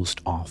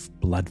closed-off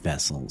blood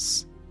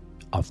vessels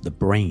of the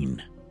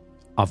brain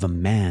of a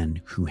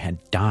man who had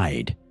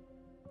died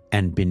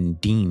and been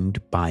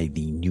deemed by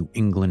the New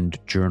England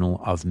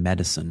Journal of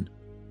Medicine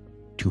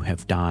to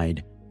have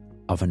died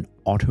of an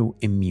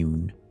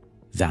autoimmune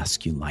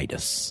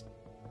vasculitis.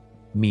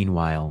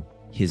 Meanwhile,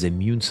 his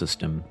immune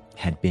system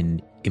had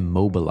been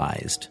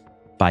immobilized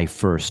by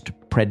first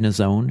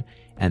prednisone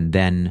and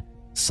then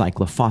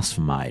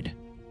cyclophosphamide,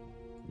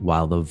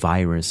 while the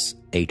virus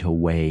ate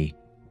away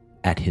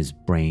at his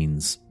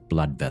brain's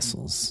blood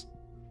vessels.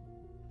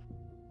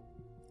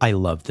 I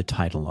love the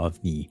title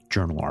of the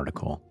journal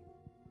article.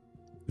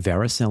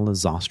 Varicella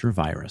zoster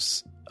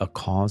virus, a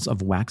cause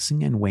of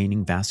waxing and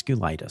waning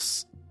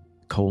vasculitis,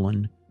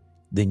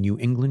 the New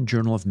England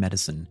Journal of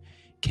Medicine,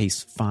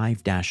 case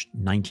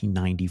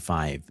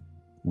 5-1995,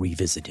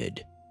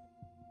 revisited.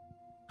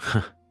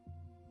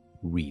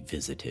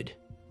 Revisited.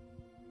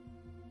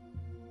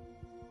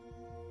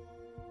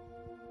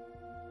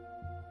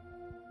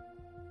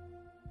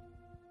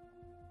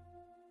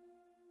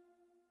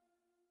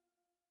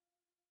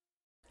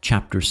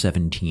 Chapter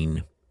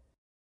 17.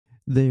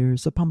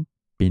 There's a pump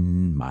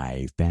in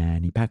my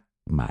fanny pack,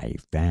 my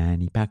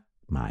fanny pack,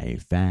 my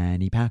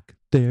fanny pack.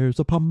 There's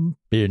a pump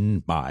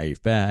in my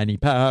fanny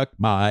pack,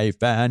 my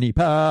fanny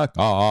pack,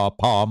 a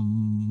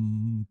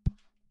pump.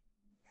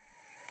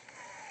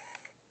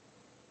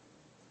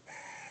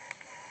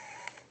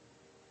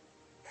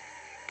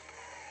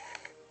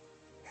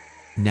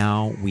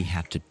 Now we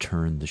had to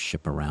turn the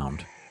ship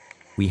around.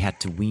 We had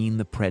to wean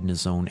the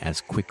prednisone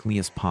as quickly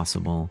as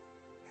possible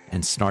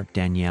and start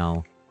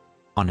Danielle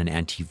on an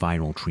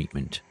antiviral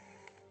treatment.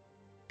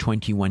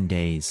 21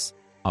 days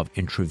of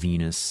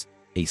intravenous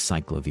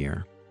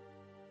acyclovir.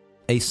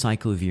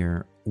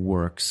 Acyclovir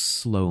works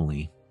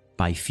slowly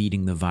by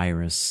feeding the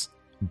virus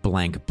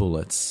blank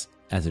bullets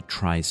as it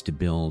tries to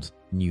build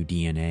new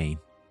DNA.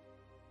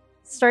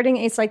 Starting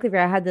acyclovir,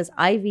 I had this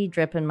IV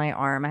drip in my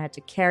arm I had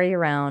to carry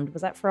around.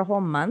 Was that for a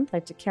whole month? I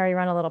had to carry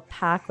around a little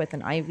pack with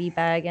an IV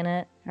bag in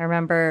it. I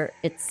remember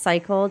it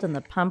cycled and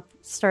the pump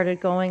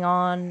started going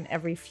on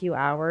every few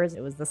hours.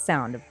 It was the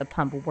sound of the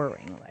pump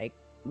whirring, like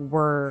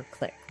whir,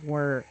 click,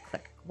 whir,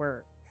 click,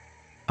 whir.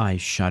 I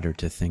shudder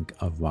to think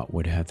of what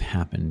would have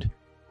happened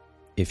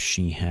if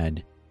she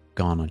had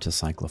gone onto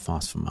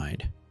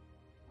cyclophosphamide.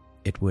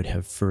 It would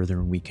have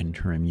further weakened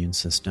her immune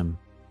system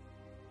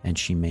and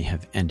she may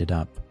have ended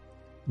up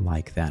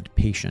like that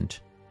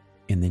patient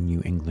in the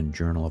New England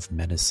Journal of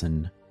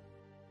Medicine.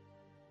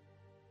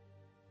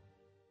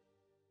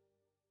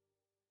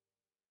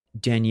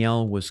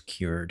 Danielle was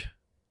cured,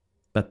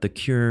 but the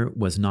cure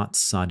was not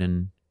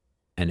sudden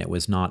and it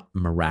was not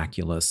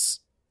miraculous.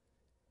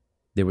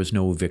 There was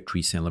no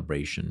victory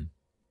celebration.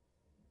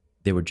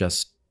 There were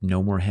just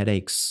no more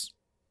headaches,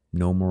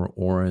 no more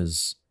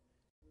auras,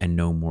 and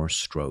no more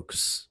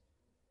strokes.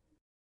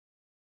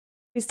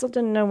 We still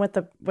didn't know what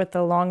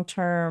the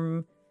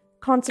long-term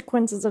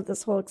consequences of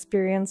this whole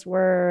experience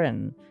were,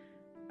 and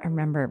I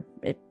remember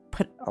it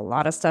put a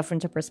lot of stuff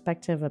into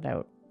perspective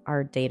about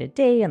our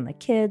day-to-day and the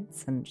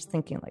kids, and just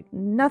thinking like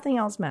nothing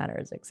else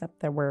matters except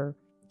that we're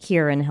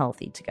here and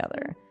healthy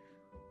together.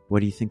 What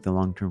do you think the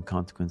long-term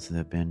consequences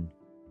have been?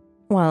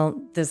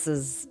 Well, this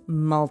is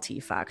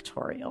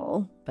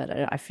multifactorial, but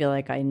I feel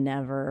like I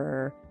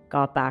never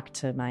got back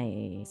to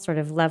my sort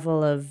of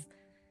level of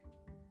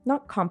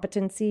not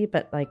competency,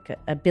 but like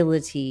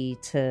ability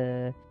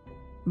to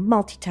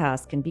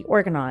multitask and be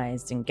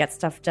organized and get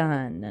stuff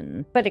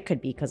done. But it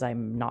could be because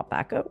I'm not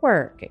back at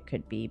work. It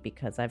could be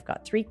because I've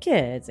got 3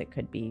 kids. It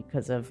could be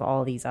because of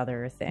all these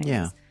other things.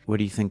 Yeah. What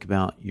do you think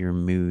about your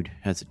mood?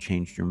 Has it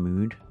changed your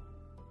mood?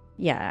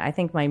 Yeah, I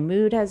think my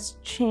mood has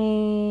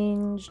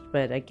changed,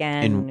 but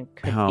again, it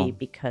could be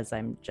because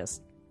I'm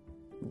just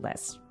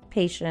less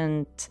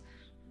patient.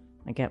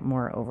 I get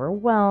more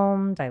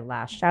overwhelmed. I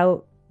lash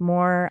out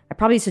more. I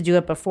probably used to do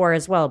it before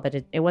as well, but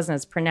it wasn't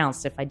as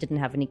pronounced if I didn't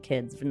have any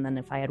kids. And then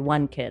if I had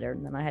 1 kid, or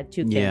then I had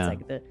 2 kids,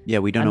 like the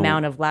we don't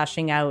amount know. Of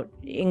lashing out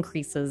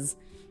increases.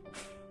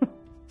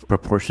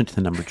 Proportion to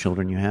the number of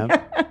children you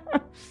have?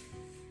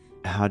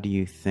 How do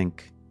you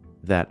think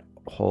that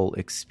whole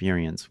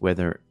experience,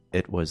 whether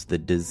it was the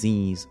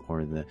disease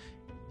or the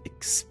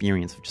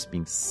experience of just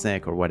being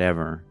sick or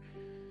whatever,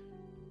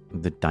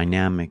 the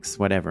dynamics,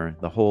 whatever,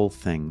 the whole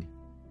thing,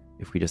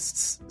 if we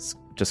just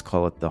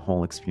call it the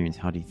whole experience,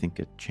 how do you think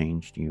it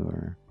changed you?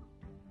 Or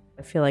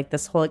I feel like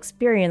this whole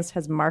experience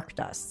has marked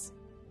us.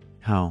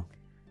 How?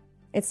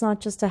 It's not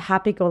just a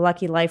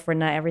happy-go-lucky life where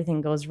not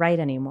everything goes right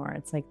anymore.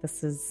 It's like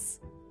this is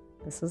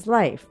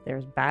life.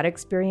 There's bad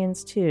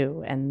experience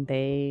too, and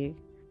they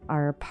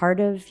are part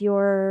of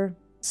your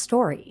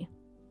story.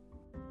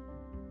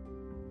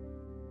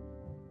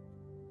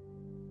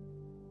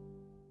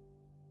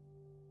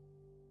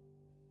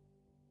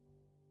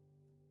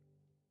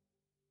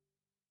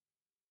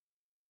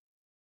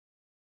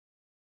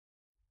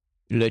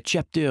 Le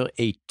Chapter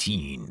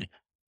 18.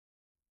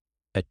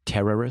 A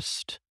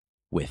terrorist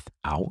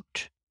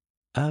without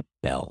a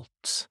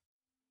belt.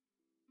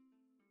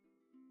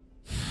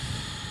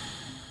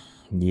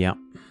 Yeah,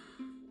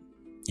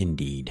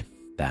 indeed,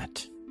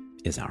 that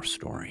is our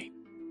story.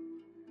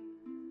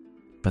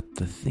 But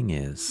the thing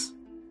is,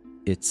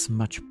 it's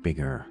much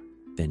bigger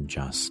than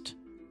just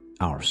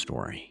our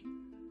story.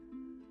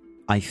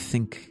 I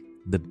think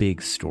the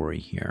big story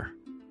here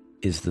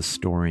is the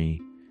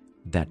story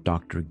that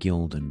Dr.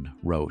 Gilden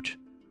wrote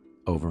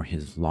over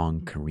his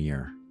long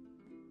career.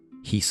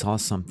 He saw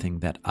something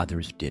that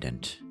others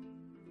didn't,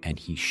 and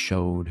he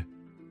showed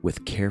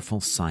with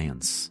careful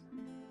science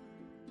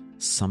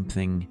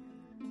something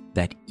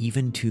that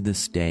even to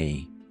this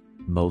day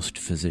most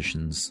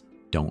physicians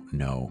don't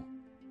know,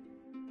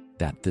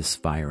 that this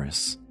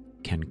virus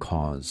can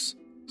cause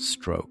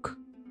stroke.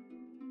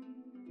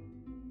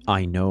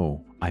 I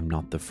know I'm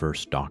not the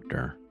first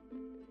doctor,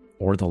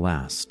 or the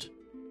last,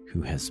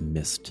 who has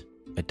missed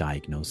a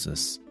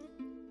diagnosis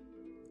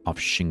of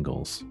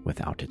shingles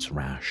without its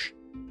rash.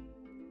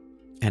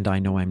 And I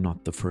know I'm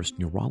not the first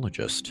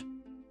neurologist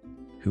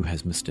who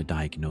has missed a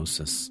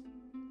diagnosis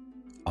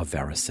of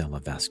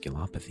varicella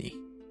vasculopathy.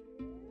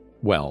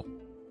 Well,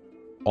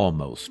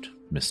 almost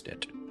missed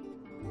it.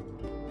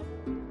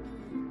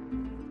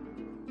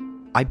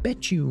 I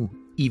bet you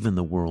even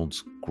the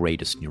world's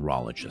greatest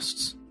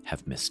neurologists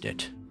have missed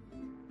it.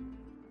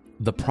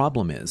 The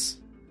problem is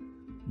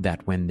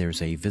that when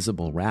there's a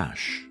visible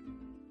rash,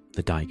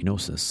 the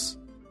diagnosis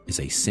is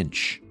a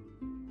cinch.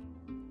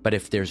 But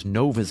if there's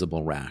no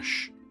visible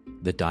rash,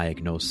 the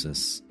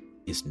diagnosis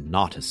is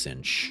not a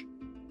cinch.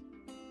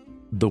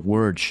 The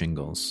word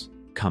shingles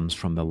comes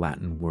from the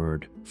Latin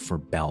word for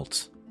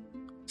belt,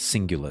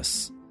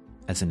 singulus,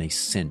 as in a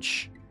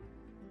cinch,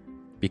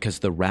 because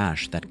the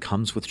rash that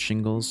comes with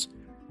shingles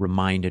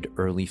reminded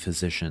early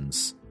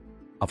physicians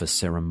of a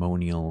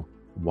ceremonial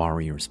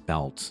warrior's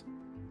belt,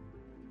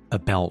 a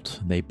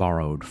belt they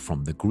borrowed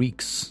from the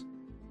Greeks,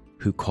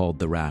 who called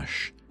the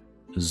rash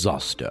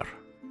zoster,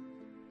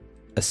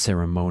 a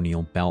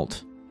ceremonial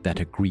belt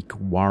that a Greek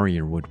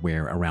warrior would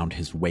wear around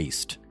his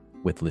waist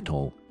with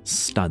little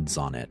studs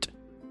on it.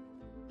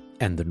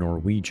 And the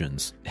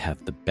Norwegians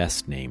have the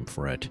best name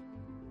for it,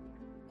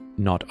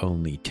 not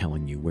only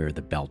telling you where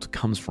the belt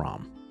comes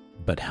from,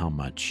 but how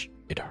much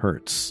it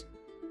hurts.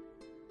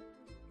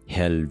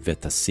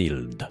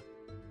 Helvetesild,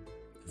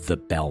 the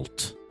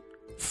belt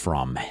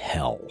from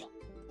hell.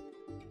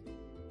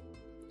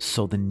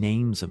 So the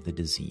names of the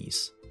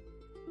disease,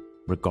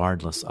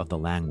 regardless of the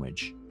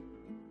language,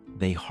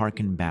 they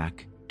hearken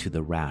back to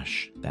the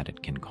rash that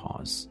it can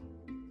cause.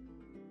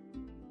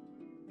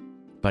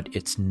 But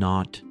it's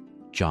not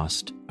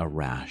just a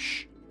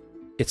rash.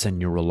 It's a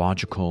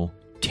neurological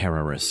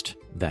terrorist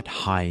that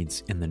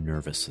hides in the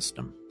nervous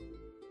system.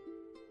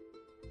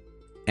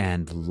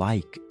 And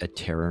like a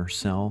terror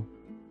cell,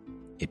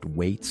 it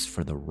waits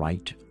for the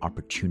right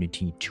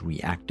opportunity to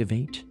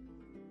reactivate.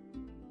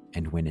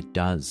 And when it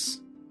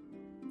does,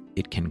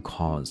 it can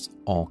cause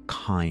all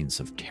kinds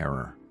of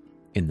terror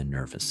in the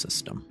nervous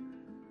system.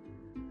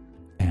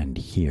 And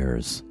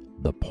here's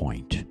the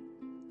point.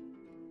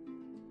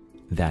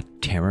 That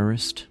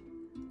terrorist,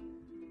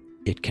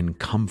 it can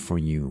come for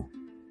you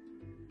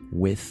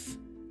with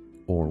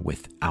or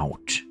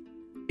without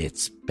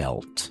its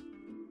belt.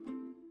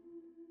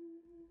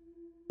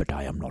 But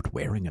I am not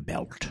wearing a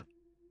belt.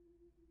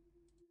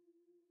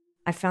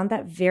 I found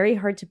that very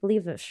hard to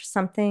believe that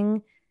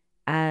something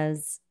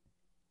as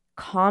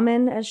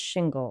common as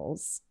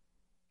shingles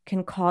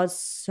can cause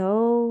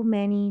so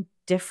many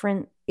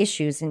different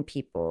issues in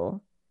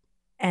people,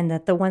 and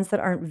that the ones that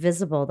aren't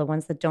visible, the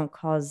ones that don't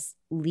cause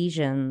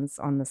lesions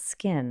on the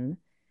skin,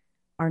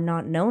 are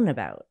not known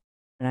about.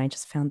 And I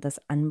just found this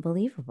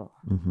unbelievable.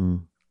 Mm-hmm.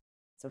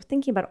 So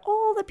thinking about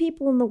all the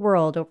people in the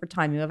world over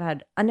time who have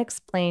had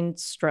unexplained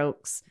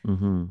strokes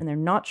Mm-hmm. and they're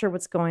not sure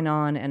what's going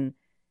on, and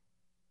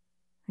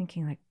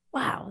thinking like,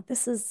 wow,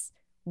 this is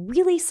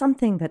really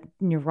something that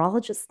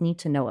neurologists need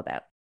to know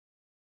about.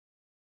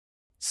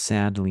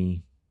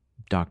 Sadly,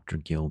 Dr.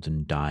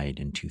 Gilden died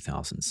in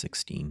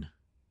 2016.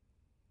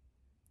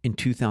 In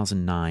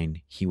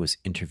 2009, he was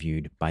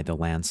interviewed by The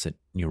Lancet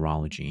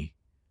Neurology,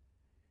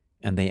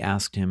 and they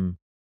asked him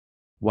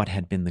what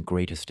had been the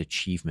greatest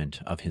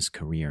achievement of his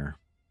career.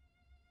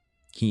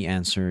 He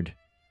answered,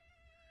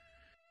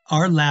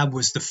 Our lab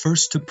was the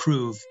first to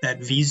prove that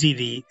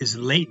VZV is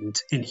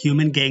latent in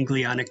human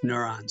ganglionic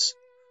neurons.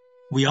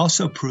 We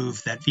also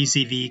proved that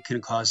VZV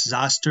can cause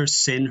zoster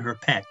sin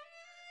herpet,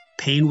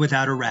 pain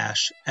without a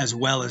rash, as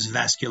well as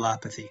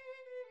vasculopathy.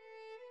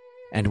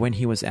 and when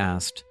he was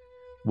asked,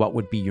 what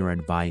would be your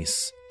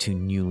advice to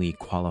newly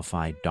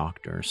qualified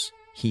doctors,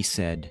 he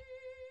said,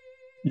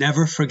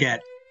 Never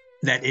forget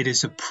that it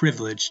is a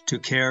privilege to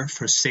care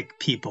for sick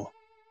people,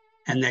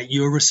 and that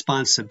your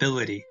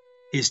responsibility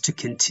is to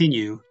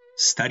continue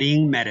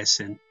studying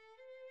medicine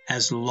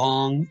as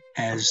long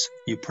as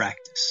you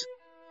practice.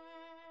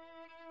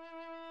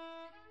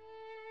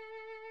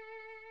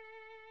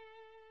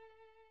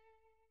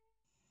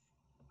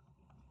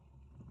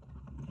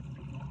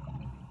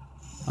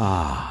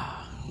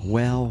 Ah,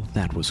 well,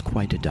 that was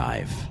quite a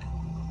dive.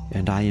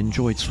 And I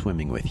enjoyed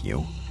swimming with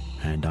you,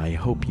 and I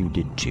hope you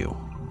did too.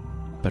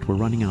 But we're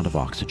running out of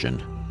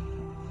oxygen.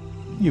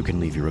 You can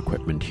leave your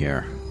equipment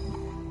here,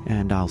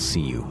 and I'll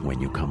see you when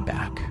you come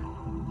back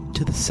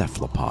to the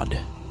Cephalopod,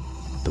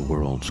 the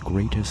world's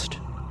greatest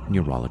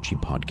neurology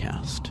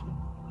podcast.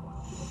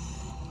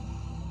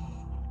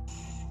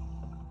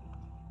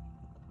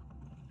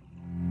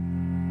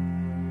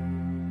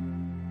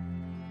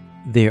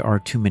 There are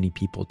too many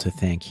people to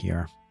thank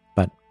here,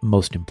 but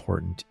most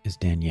important is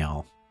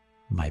Danielle,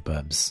 my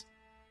bubs.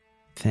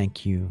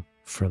 Thank you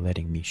for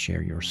letting me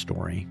share your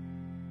story.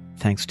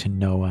 Thanks to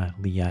Noah,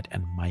 Liat,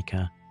 and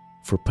Micah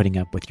for putting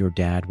up with your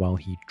dad while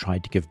he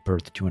tried to give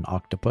birth to an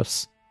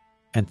octopus.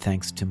 And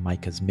thanks to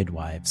Micah's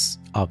midwives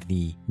of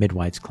the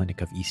Midwives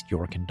Clinic of East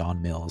York and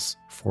Don Mills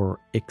for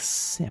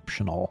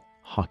exceptional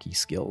hockey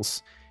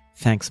skills.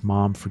 Thanks,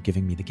 Mom, for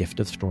giving me the gift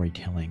of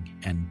storytelling,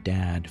 and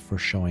Dad for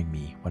showing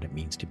me what it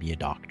means to be a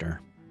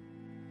doctor.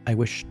 I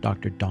wish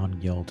Dr. Don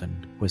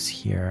Gilden was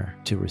here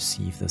to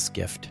receive this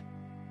gift,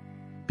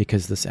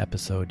 because this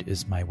episode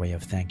is my way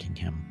of thanking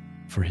him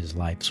for his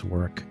life's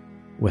work.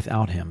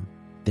 Without him,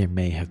 there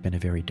may have been a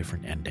very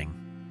different ending.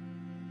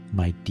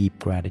 My deep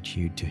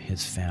gratitude to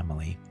his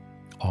family,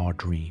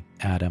 Audrey,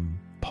 Adam,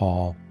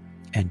 Paul,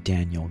 and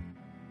Daniel.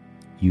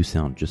 You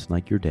sound just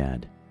like your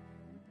dad.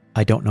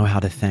 I don't know how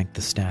to thank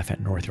the staff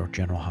at North York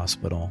General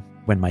Hospital.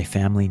 When my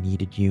family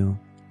needed you,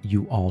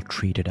 you all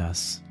treated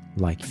us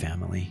like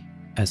family.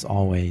 As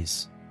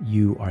always,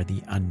 you are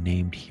the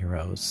unnamed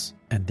heroes,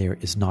 and there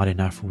is not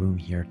enough room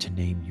here to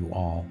name you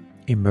all.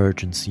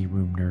 Emergency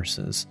room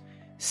nurses,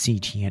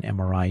 CT and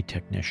MRI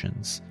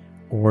technicians,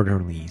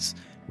 orderlies,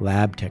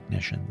 lab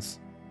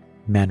technicians,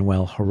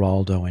 Manuel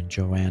Geraldo and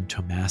Joanne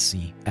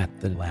Tomasi at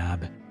the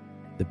lab,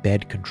 the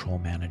bed control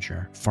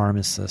manager,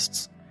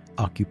 pharmacists,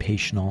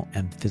 occupational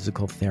and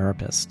physical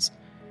therapists,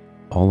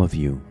 All of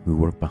you who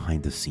work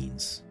behind the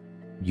scenes,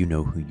 you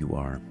know who you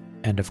are.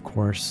 and of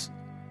course,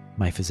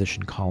 my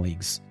physician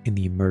colleagues in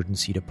the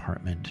emergency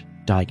department,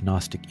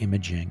 diagnostic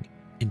imaging,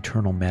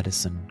 internal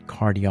medicine,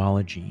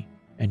 cardiology,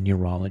 and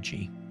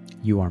neurology.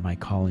 You are my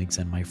colleagues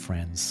and my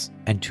friends.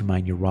 And to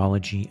my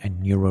neurology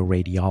and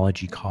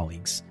neuroradiology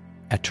colleagues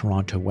at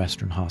Toronto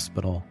Western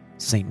Hospital,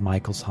 St.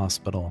 Michael's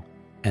Hospital,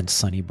 and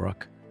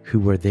Sunnybrook, who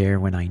were there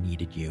when I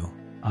needed you.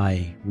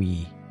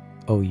 We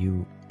owe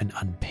you an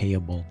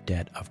unpayable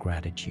debt of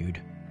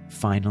gratitude.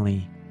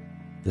 Finally,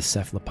 the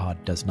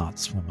cephalopod does not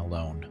swim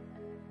alone.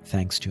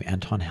 Thanks to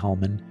Anton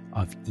Hellman,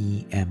 of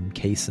EM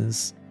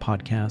Cases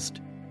podcast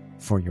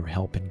for your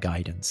help and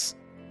guidance.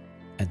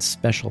 And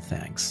special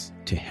thanks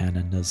to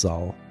Hannah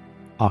Nazal,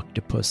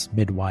 octopus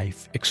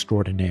midwife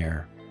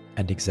extraordinaire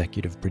and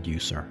executive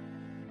producer.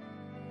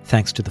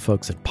 Thanks to the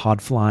folks at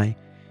Podfly,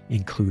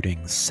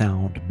 including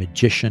sound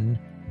magician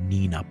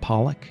Nina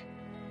Pollock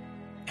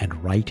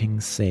and writing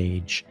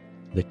sage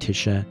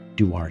Letitia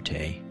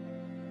Duarte.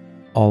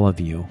 All of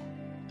you,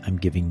 I'm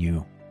giving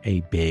you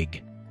a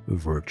big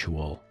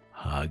virtual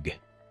hug.